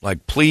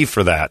plea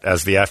for that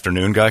as the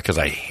afternoon guy because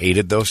I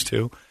hated those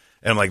two.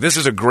 And I'm like, this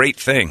is a great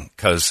thing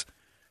because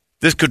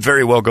this could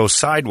very well go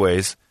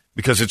sideways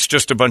because it's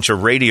just a bunch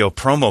of radio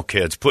promo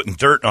kids putting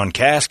dirt on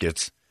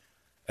caskets.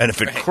 And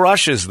if it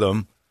crushes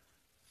them,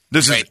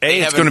 this is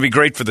A, it's going to be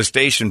great for the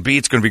station. B,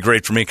 it's going to be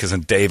great for me because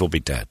then Dave will be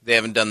dead. They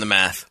haven't done the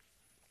math.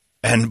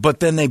 But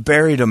then they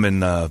buried him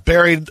in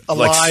buried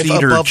alive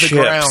cedar above chips. the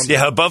ground.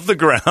 Yeah, above the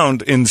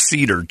ground in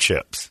cedar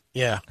chips.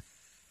 Yeah.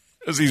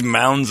 There's these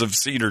mounds of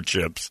cedar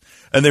chips,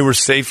 and they were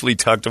safely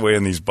tucked away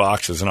in these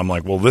boxes. And I'm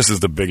like, well, this is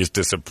the biggest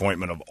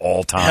disappointment of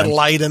all time. Had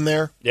light in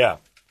there. Yeah.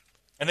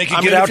 And they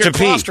could get out to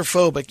pee.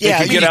 Claustrophobic.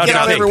 Yeah, you could get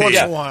out every once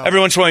in a while.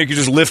 Every once in a while, you could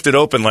just lift it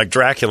open like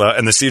Dracula,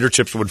 and the cedar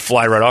chips would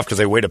fly right off because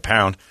they weighed a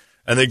pound.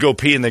 And they'd go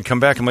pee, and they'd come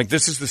back. I'm like,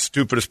 this is the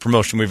stupidest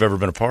promotion we've ever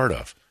been a part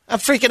of. I'm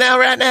freaking out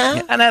right now.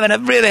 I'm having a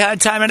really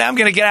hard time, and I'm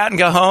going to get out and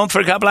go home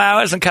for a couple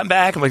hours and come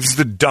back. I'm like, this is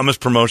the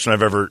dumbest promotion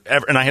I've ever.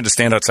 And I had to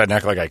stand outside and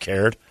act like I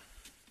cared.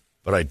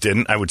 But I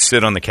didn't. I would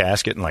sit on the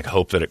casket and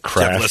hope that it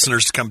crashed. Have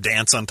listeners to come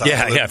dance on top of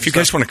it. Yeah. If you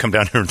guys want to come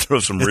down here and throw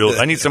some real...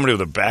 I need somebody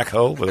with a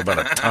backhoe with about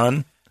a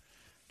ton.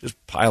 Just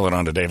pile it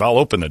onto Dave. I'll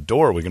open the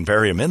door. We can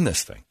bury him in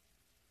this thing.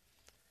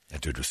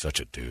 That dude was such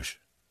a douche.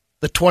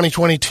 The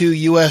 2022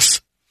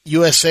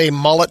 USA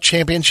Mullet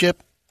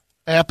Championship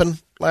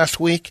happened last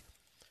week.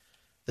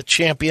 The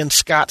champion,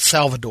 Scott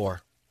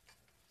Salvador.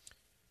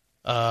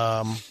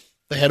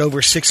 They had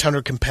over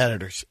 600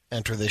 competitors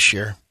enter this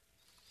year.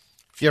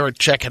 If you ever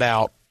check it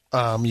out,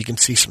 you can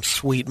see some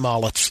sweet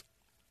mullets.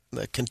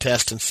 The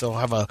contestants, they'll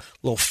have a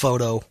little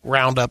photo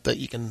roundup that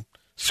you can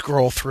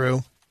scroll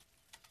through.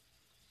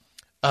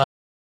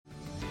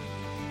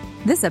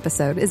 This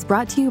episode is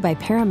brought to you by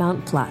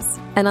Paramount Plus.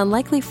 An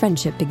unlikely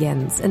friendship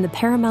begins in the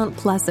Paramount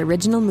Plus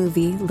original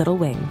movie Little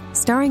Wing,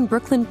 starring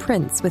Brooklyn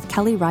Prince with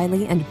Kelly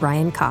Riley and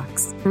Brian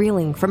Cox.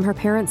 Reeling from her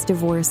parents'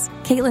 divorce,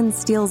 Caitlin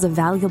steals a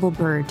valuable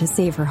bird to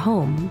save her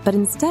home, but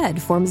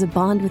instead forms a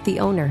bond with the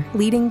owner,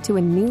 leading to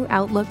a new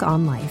outlook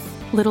on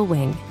life. Little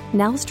Wing,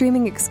 now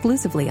streaming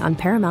exclusively on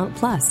Paramount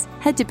Plus.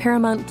 Head to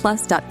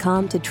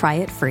ParamountPlus.com to try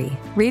it free.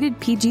 Rated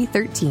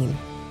PG-13.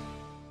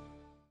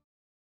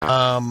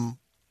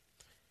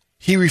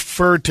 He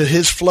referred to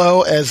his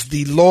flow as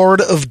the Lord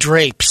of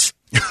Drapes.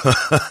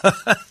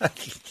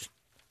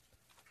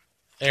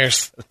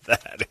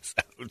 That is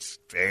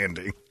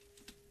outstanding.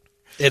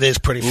 It is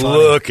pretty funny.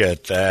 Look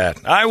at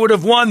that. I would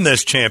have won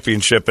this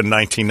championship in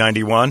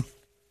 1991.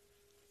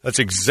 That's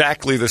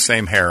exactly the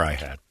same hair I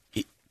had.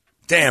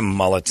 Damn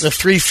mullets. The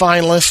 3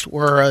 finalists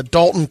were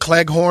Dalton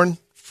Cleghorn.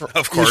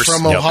 Of course.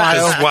 From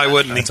Ohio. Why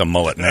wouldn't he? That's a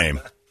mullet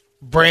name.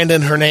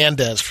 Brandon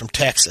Hernandez from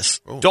Texas.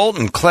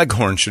 Dalton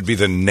Cleghorn should be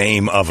the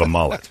name of a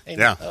mullet.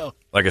 Yeah.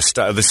 Like a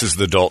style. This is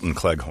the Dalton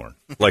Cleghorn.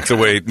 Like the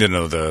way,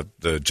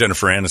 the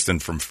Jennifer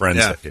Aniston from Friends,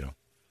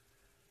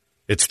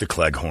 it's the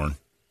Cleghorn.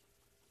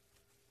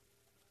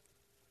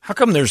 How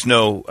come there's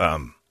no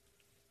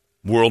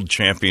world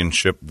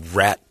championship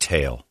rat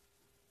tail?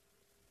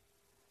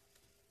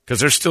 Because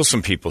there's still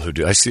some people who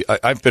do.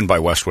 I've been by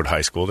Westwood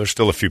High School. There's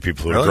still a few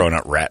people who are growing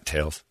out rat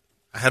tails.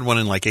 I had one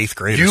in like 8th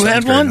grade. You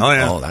had one? Grade. Oh,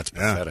 yeah. Oh, that's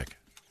pathetic.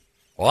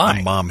 Why?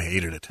 My mom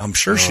hated it. I'm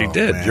sure she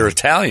did. Man. You're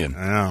Italian.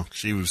 Yeah,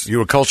 she was. You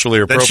were culturally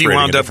appropriating. Then she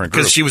wound up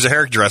because she was a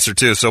hairdresser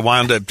too. So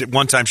wound up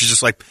one time she's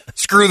just like,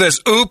 "Screw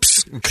this!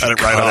 Oops!" Cut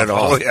it right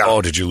off. Oh, yeah.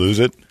 Oh, did you lose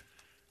it?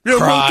 Yeah,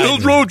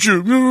 Mom wrote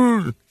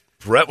you.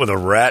 Brett with a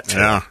rat tail.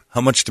 Yeah.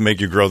 How much to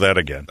make you grow that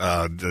again?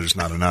 There's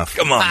not enough.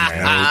 Come on,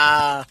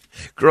 man.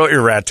 Grow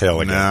your rat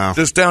tail again. No.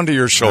 Just down to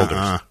your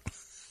shoulders.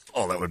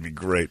 Oh, that would be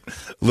great.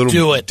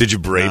 Do it. Did you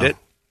braid it?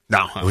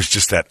 No. It was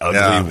just that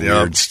ugly,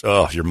 weird.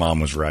 Oh, your mom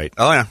was right.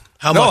 Oh, yeah.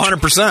 How much?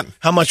 100%.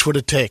 How much would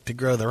it take to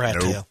grow the rat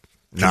tail?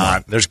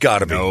 Not. There's got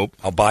to be. Nope.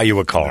 I'll buy you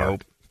a car.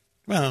 Nope.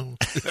 Well,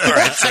 all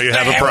right, so you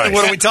have a price.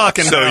 What are we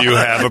talking So about? you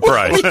have a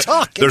price. What are we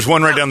talking? There's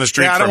one right down the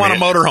street I from don't want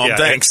a motorhome,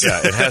 thanks.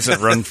 It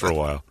hasn't run for a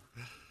while.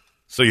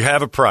 So you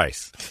have a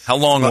price. How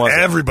long was it?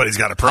 Everybody's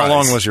got a price. How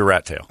long was your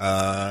rat tail?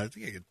 I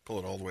think I could pull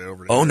it all the way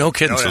over. Oh, no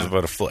kidding. So yeah. it was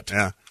about a foot.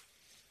 Yeah.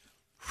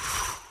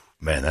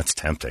 Man, that's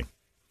tempting.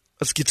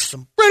 Let's get to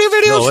some radio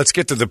videos. No, let's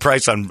get to the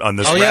price on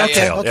this rat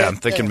tail. Okay, yeah, I'm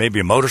thinking maybe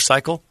a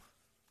motorcycle.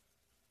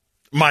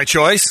 My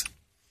choice?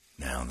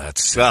 No,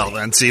 that's silly. Well,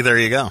 then see, there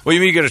you go. Well,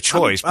 you mean you get a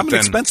choice. I'm an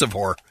expensive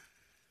whore.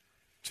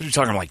 So you're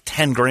talking like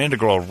 $10,000 to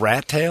grow a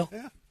rat tail?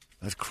 Yeah.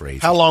 That's crazy.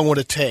 How long would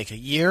it take? A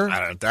year?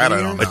 I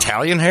don't know.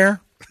 Italian hair?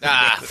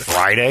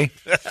 Friday?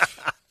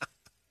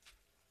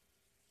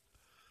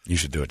 You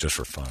should do it just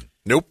for fun.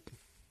 Nope.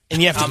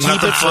 And you have to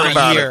keep it for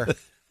a year.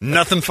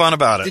 Nothing fun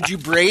about it. Did you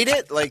braid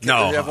it? Like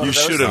no, you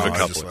should have a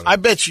couple. I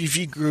bet you if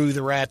you grew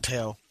the rat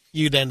tail,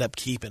 you'd end up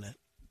keeping it.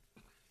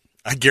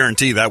 I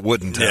guarantee that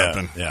wouldn't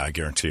happen. Yeah, I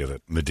guarantee you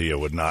that Medea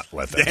would not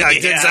let that happen.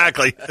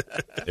 Exactly.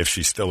 If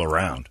she's still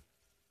around.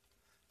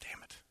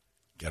 Damn it.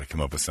 Got to come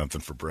up with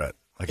something for Brett.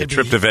 Like a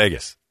trip to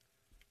Vegas.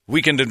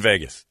 Weekend in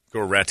Vegas.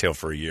 Grow a rat tail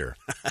for a year.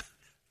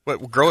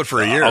 What, grow it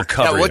for a year? I'll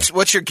cover you.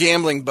 What's your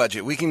gambling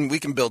budget? We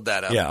can build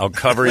that up. Yeah, I'll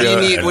cover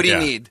you. What do you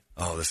need?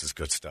 Oh, this is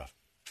good stuff.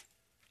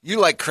 You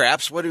like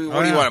craps? What do you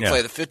want to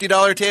play? The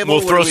 $50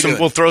 table?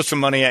 We'll throw some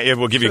money at you.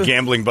 We'll give you a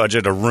gambling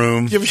budget, a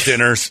room,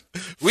 dinners.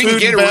 We can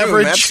get a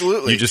room,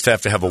 absolutely. You just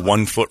have to have a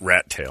 1 foot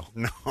rat tail.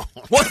 No.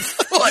 1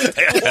 foot.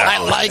 I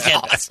like it.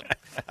 Awesome.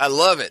 I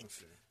love it.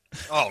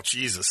 Oh,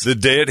 Jesus. The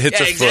day it hits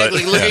a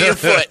exactly. foot. Look at your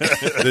foot.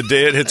 The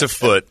day it hits a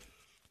foot,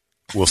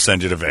 we'll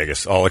send you to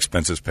Vegas. All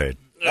expenses paid.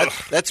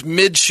 That's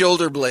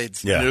mid-shoulder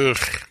blades. Yeah. Ugh.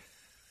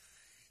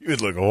 You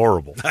would look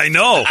horrible. I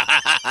know.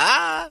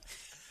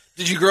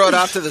 Did you grow it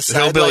off to the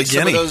side like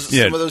some of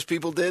those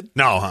people did?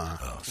 No.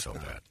 Oh, so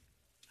bad.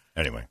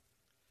 Anyway.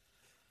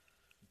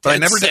 But I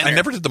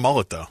never did the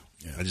mullet, though.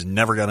 Yeah. I just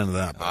never got into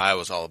that. I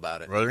was all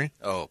about it. Really?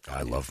 Oh, God,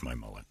 I love my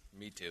mullet.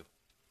 Me too.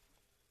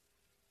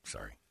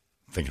 Sorry.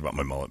 Thinking about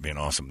my mullet being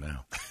awesome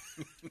now.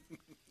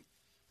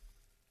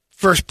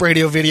 First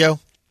radio video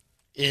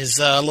is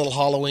a little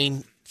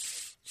Halloween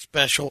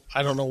special.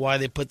 I don't know why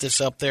they put this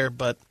up there,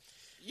 but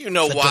you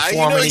know why. You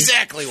know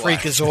exactly why.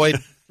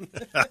 Freakazoid.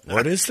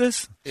 What is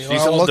this? She's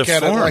all look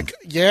deformed. At it like,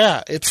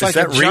 it's like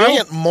a real?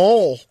 giant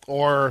mole.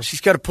 Or she's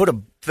got to put a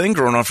thing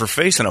growing on her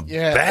face in a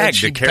bag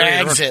to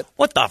carry it.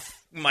 What the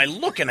am I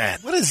looking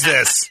at? What is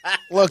this?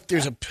 Look,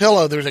 there's a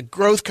pillow. There's a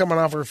growth coming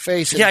off her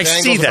face. Yeah, I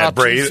see that,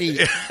 Brady.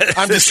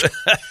 I'm just.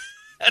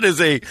 That is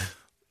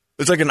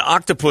it's like an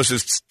octopus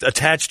is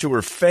attached to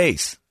her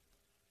face.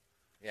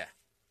 Yeah.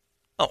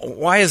 Oh,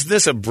 why is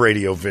this a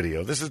radio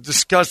video? This is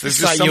disgusting.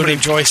 This is you would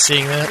enjoy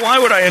seeing that. Why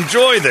would I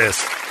enjoy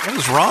this? What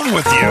is wrong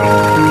with you?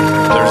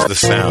 There's the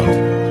sound.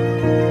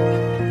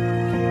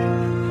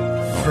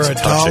 For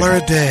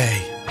 $1 a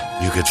day.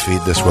 You could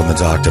feed this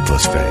woman's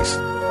octopus face.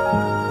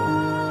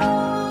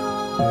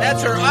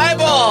 That's her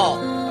eyeball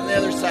on the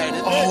other side,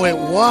 isn't it? It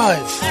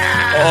was.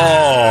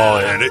 Oh,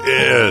 it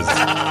is.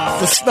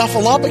 The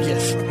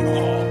Snuffleupagus.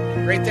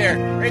 Right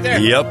there.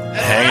 Yep,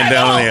 hanging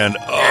down the end.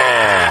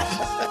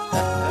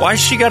 Oh. Why's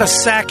she got to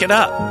sack it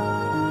up?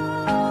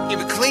 Keep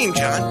it clean,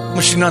 John.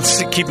 Well, she's not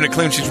keeping it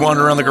clean. She's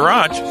wandering around the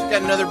garage. She's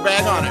got another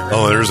bag on it. Right?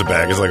 Oh, there's a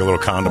bag. It's like a little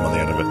condom on the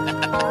end of it.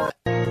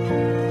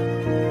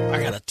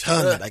 I got a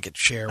ton that I could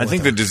share with I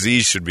think her. the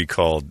disease should be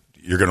called,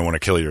 you're going to want to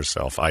kill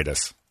yourself,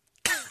 itis.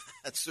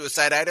 That's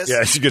suicide-itis?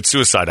 Yeah, she gets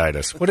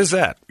suicide-itis. What is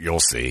that? You'll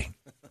see.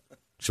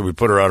 Should we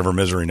put her out of her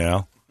misery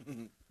now?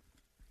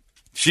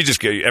 You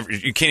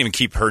can't even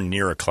keep her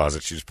near a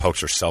closet. She just pokes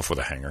herself with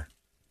a hanger.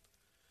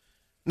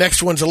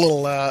 Next one's a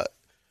little,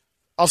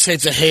 I'll say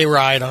it's a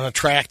hayride on a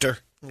tractor.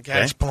 The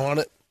guy's pulling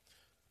it.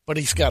 But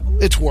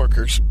it's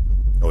workers.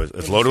 Oh,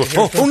 it's loaded with...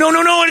 Oh, no.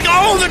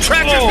 Oh, the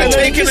tractor's been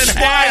taken and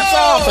slides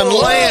off and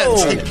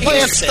lands. He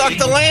stuck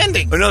the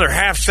landing. Another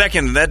half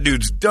second and that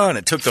dude's done.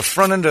 It took the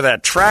front end of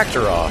that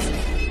tractor off.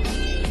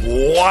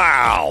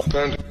 Wow.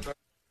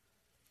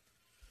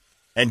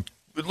 And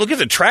look at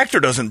the tractor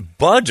doesn't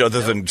budge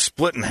other than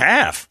split in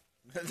half.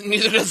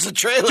 Neither does the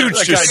trailer.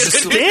 Dude's just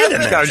standing there.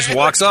 The guy just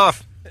walks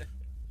off.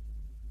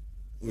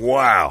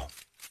 Wow.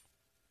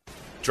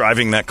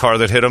 Driving that car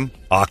that hit him,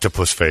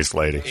 octopus-faced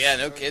lady. Yeah,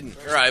 no kidding.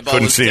 Her eyeball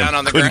was down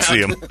on the ground.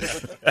 Couldn't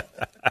see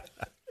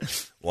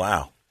him.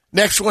 Wow.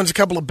 Next one's a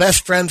couple of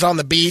best friends on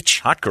the beach.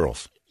 Hot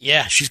girls.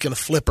 Yeah, she's going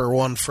to flip her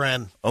one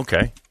friend.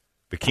 Okay.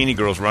 Bikini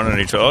girls running at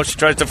each other. Oh, she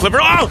tries to flip her.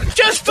 Oh,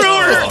 just threw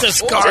her.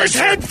 Just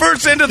head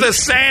first into the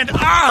sand.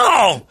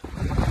 Oh!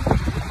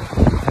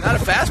 Not a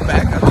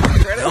fastback.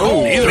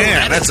 Oh,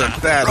 man, that's a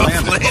bad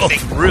landing.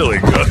 Oh, really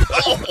good.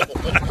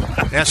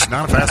 Yeah, she's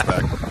not a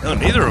fastback. No,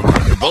 neither of them.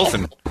 They're both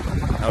in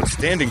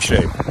outstanding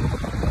shape.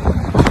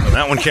 Well,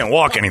 that one can't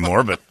walk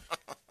anymore, but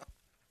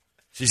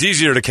she's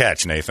easier to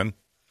catch, Nathan.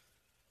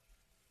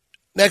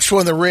 Next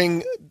one, the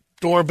Ring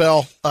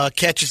doorbell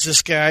catches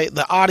this guy.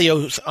 The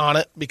audio's on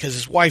it because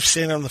his wife's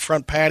sitting on the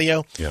front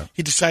patio. Yeah.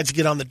 He decides to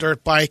get on the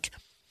dirt bike,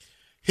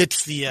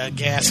 hits the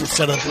gas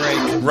instead of the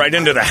brake. Right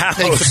into the house.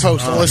 Takes the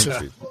post and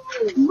listen.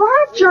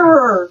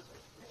 Roger!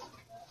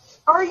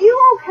 Are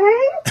you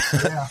okay?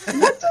 Yeah.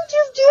 What did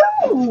you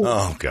do?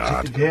 Oh,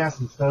 God. Took the gas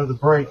instead of the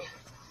brake.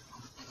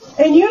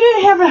 And you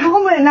didn't have a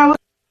helmet, and I was...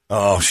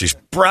 Oh, she's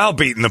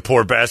browbeating the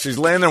poor bastard. She's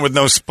laying there with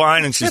no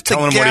spine, and she's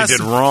telling him what he did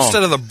wrong.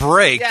 Instead of the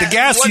brake. Yeah, the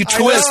gas you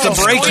twist, the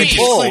brake you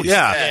pull.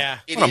 Yeah.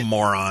 What a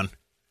moron.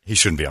 He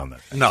shouldn't be on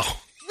that. No.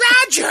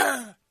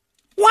 Roger!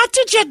 What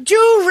did you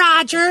do,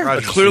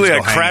 Roger? Clearly,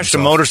 I crashed a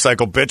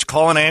motorcycle, bitch.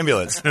 Call an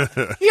ambulance.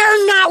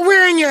 You're not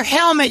wearing your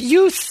helmet.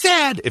 You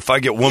said. If I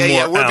get one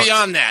more we're ounce,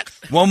 beyond that.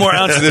 One more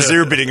ounce of this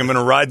ear beating, I'm going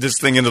to ride this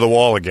thing into the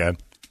wall again.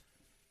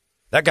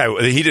 That guy,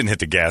 he didn't hit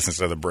the gas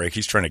instead of the brake.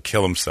 He's trying to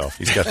kill himself.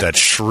 He's got that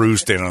shrew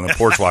standing on the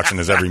porch watching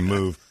his every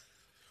move.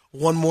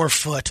 One more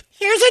foot.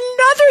 Here's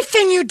another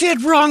thing you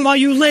did wrong while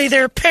you lay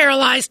there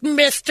paralyzed,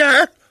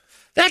 mister.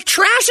 That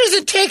trash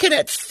isn't taking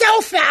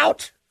itself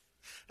out.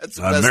 That's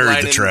the I best married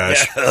line the in,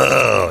 trash.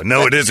 Oh,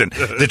 no, it isn't.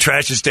 The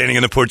trash is standing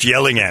on the porch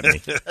yelling at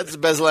me. That's the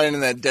best line in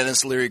that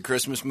Dennis Leary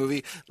Christmas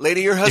movie.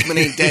 Lady, your husband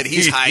ain't dead.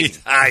 He's hiding.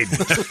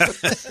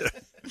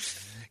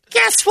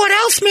 Guess what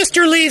else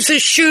Mister leaves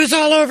his shoes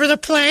all over the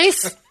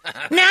place?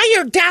 Now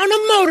you're down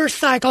a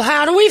motorcycle.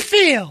 How do we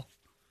feel?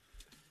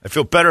 I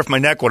feel better if my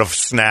neck would have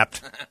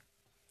snapped.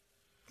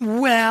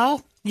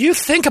 Well, you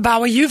think about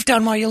what you've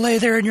done while you lay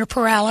there in your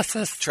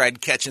paralysis. Tried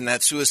catching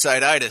that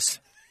suicide-itis.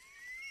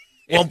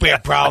 Won't be a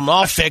problem.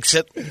 I'll fix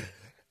it. The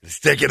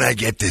second I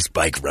get this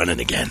bike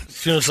running again. As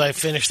soon as I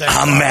finish that.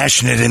 I'm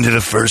mashing it into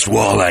the first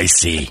wall I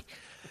see.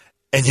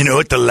 And you know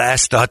what the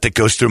last thought that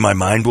goes through my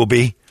mind will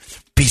be?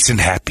 Peace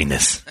and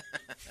happiness.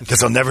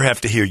 Because I'll never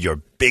have to hear your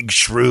big,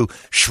 shrill,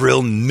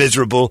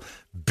 miserable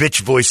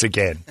bitch voice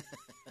again.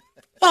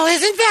 Well,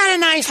 isn't that a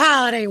nice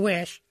holiday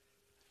wish?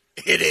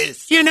 It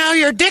is. You know,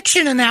 your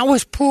diction in that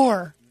was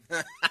poor.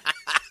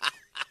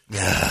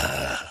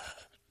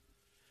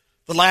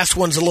 The last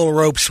one's a little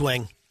rope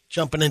swing,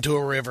 jumping into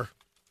a river.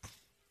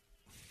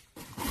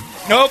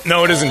 Nope,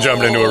 no, it isn't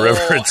jumping into a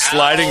river. It's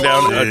sliding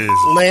down.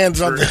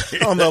 Lands on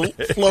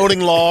the floating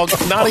log.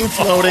 Not even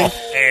floating.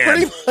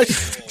 Pretty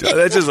much.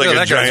 That's just like a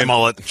that giant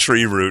mullet.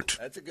 tree root.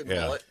 That's a good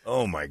mullet.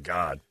 Oh, my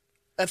God.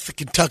 That's the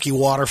Kentucky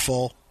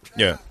waterfall.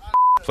 Yeah.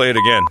 Play it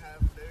again.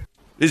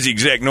 This is the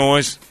exact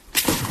noise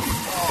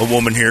a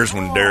woman hears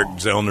when Derek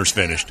Zellner's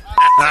finished.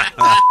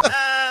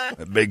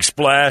 A big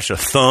splash, a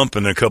thump,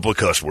 and a couple of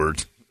cuss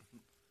words.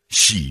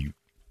 Shoot.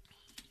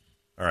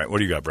 All right, what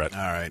do you got, Brett? All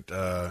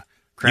right.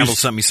 Crandall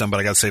sent me some, but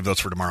I got to save those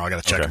for tomorrow. I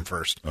got to check them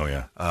first. Oh,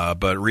 yeah.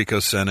 But Rico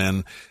sent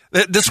in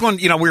this one.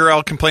 You know, we were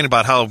all complaining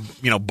about how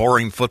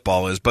boring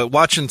football is, but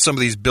watching some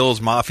of these Bills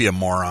Mafia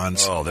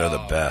morons. Oh, they're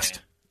the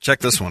best. Check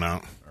this one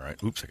out. All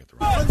right. Oops, I got the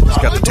wrong. He's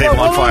got the table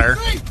on fire.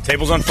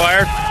 Table's on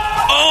fire.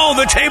 Oh,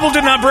 the table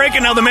did not break,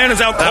 and now the man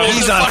is out cold.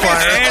 He's on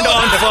fire and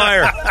on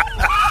fire.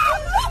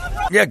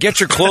 Yeah,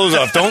 get your clothes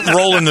off. Don't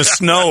roll in the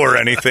snow or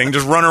anything.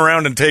 Just run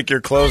around and take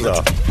your clothes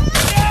off.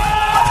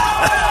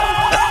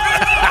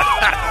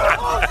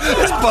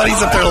 His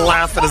buddy's up there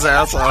laughing his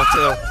ass off,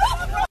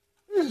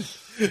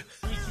 too.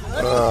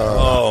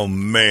 Oh,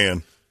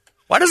 man.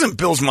 Why doesn't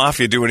Bill's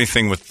Mafia do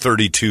anything with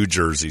 32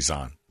 jerseys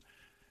on?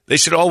 They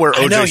should all wear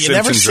O.J.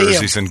 Simpson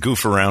jerseys and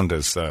goof around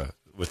us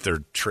with their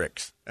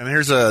tricks. And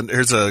here's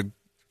a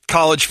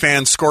college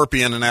fan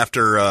Scorpion, and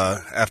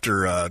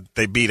after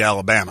they beat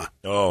Alabama.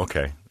 Oh,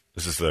 okay.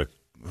 This is who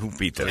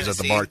beat that? He's at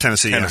the bar,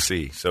 Tennessee.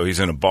 Tennessee. Yeah. So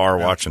he's in a bar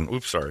watching.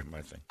 Oops, sorry,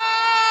 my thing.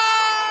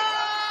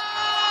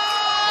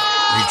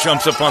 He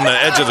jumps up on the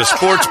edge of the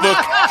sports book.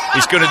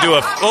 He's going to do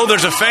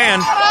there's a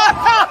fan.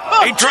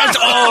 He tries.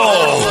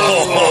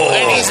 Oh,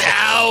 and he's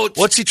out.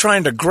 What's he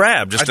trying to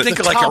grab? Just I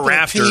think like a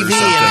rafter or something.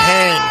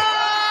 Hang.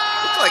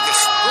 Looks like a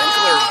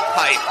sprinkler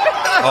pipe.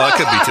 Oh, that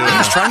could be too.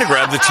 He's trying to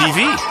grab the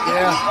TV.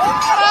 Yeah.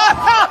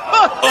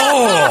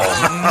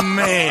 Oh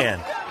man!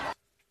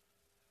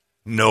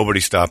 Nobody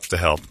stops to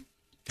help.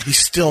 He's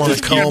still in a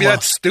coma.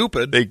 That's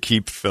stupid. They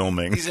keep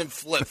filming. He's in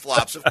flip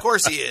flops. Of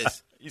course he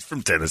is. He's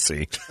from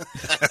Tennessee.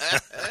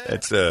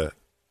 It's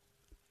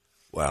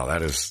wow,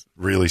 that is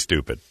really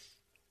stupid.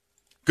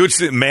 Good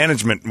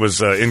management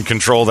was in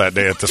control that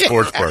day at the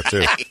sports bar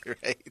too.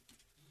 Right.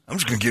 I'm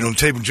just gonna get on the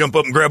table and jump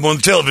up and grab one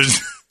of the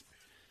televisions.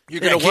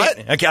 You're gonna what?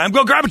 Okay, I'm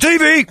gonna grab a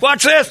TV.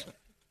 Watch this.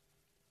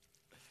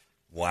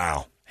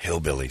 Wow,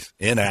 hillbillies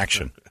in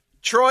action.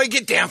 Troy,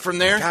 get down from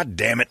there. God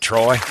damn it,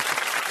 Troy.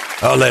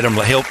 I'll let him.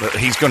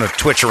 He's going to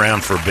twitch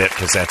around for a bit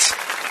because that's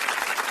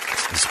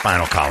his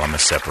spinal column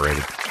is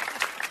separated.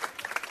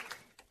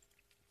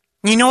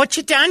 You know what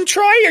you done,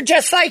 Troy? You're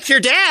just like your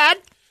dad.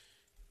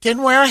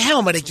 Didn't wear a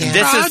helmet again.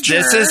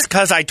 This is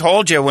because I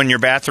told you when your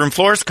bathroom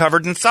floor is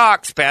covered in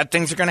socks, bad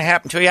things are going to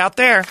happen to you out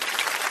there.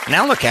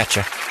 Now look at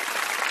you.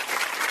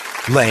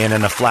 Laying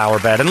in a flower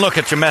bed. And look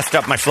at you messed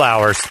up my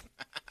flowers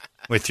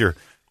with your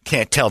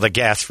can't tell the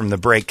gas from the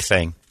brake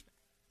thing.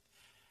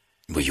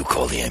 Will you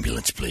call the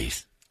ambulance,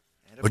 please?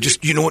 Or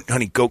just, you know what,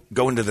 honey, go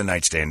into the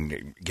nightstand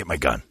and get my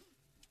gun.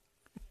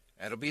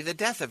 That'll be the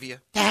death of you.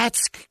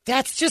 That's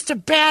just a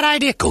bad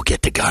idea. Go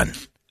get the gun.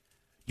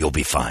 You'll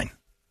be fine.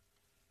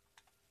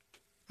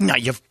 Now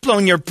you've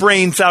blown your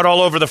brains out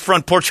all over the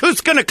front porch.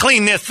 Who's going to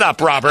clean this up,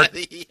 Robert?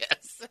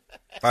 Yes.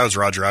 If I was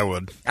Roger, I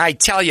would. I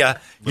tell you,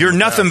 you're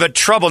nothing but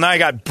trouble. Now you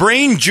got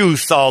brain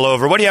juice all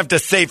over. What do you have to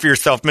say for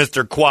yourself,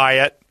 Mr.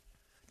 Quiet?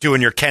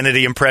 Doing your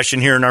Kennedy impression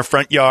here in our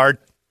front yard.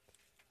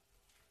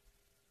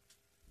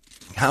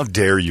 How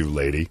dare you,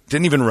 lady?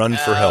 Didn't even run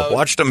for help.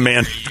 Watched a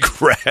man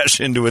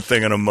crash into a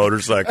thing on a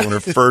motorcycle, and her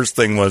first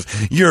thing was,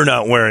 you're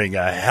not wearing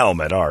a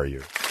helmet, are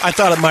you? I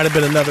thought it might have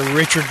been another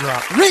Richard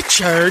drop.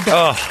 Richard!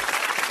 Oh,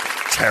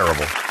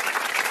 terrible.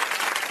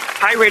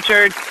 Hi,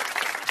 Richard.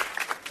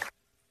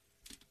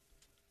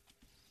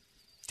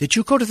 Did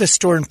you go to the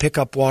store and pick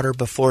up water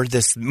before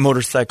this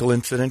motorcycle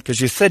incident?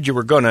 Because you said you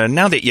were going to, and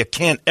now that you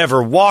can't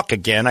ever walk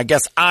again, I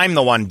guess I'm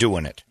the one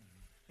doing it.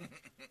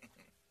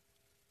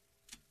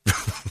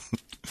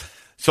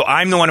 So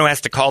I'm the one who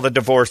has to call the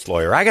divorce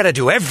lawyer. I got to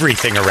do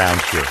everything around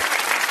here.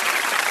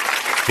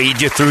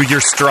 Feed you through your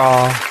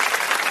straw.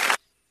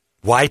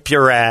 Wipe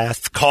your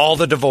ass. Call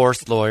the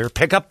divorce lawyer.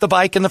 Pick up the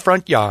bike in the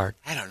front yard.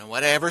 I don't know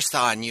what I ever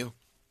saw in you.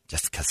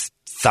 Just because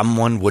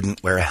someone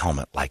wouldn't wear a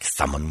helmet like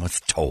someone was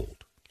told.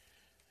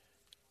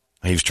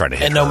 He was trying to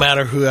hit And no her.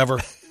 matter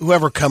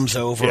whoever comes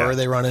over or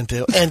they run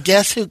into. And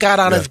guess who got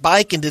on his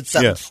bike and did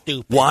something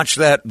stupid? Watch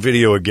that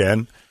video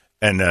again.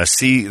 And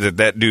see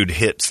that dude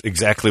hits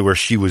exactly where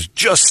she was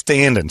just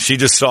standing. She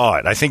just saw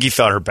it. I think he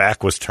thought her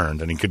back was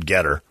turned and he could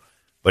get her.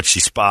 But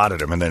she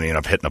spotted him, and then he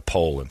ended up hitting a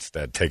pole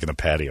instead, taking the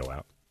patio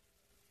out.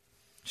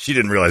 She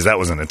didn't realize that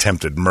was an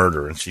attempted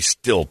murder, and she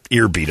still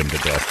ear beat him to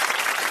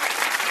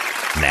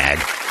death. Nag.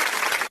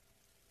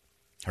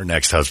 Her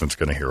next husband's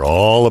going to hear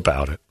all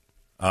about it.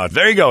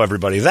 There you go,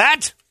 everybody.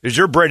 That is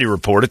your Brady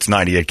Report. It's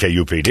 98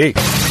 KUPD.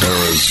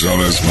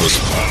 Arizona's most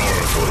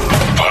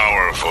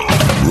powerful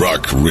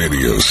rock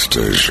radio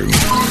station. 98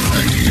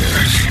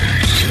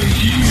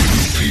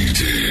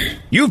 KUPD.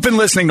 You've been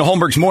listening to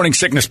Holmberg's Morning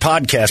Sickness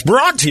Podcast,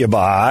 brought to you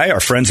by our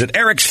friends at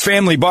Eric's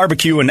Family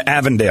Barbecue in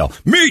Avondale.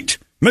 Meet,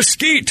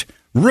 mesquite,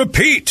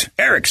 repeat.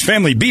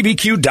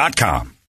 Eric'sFamilyBBQ.com.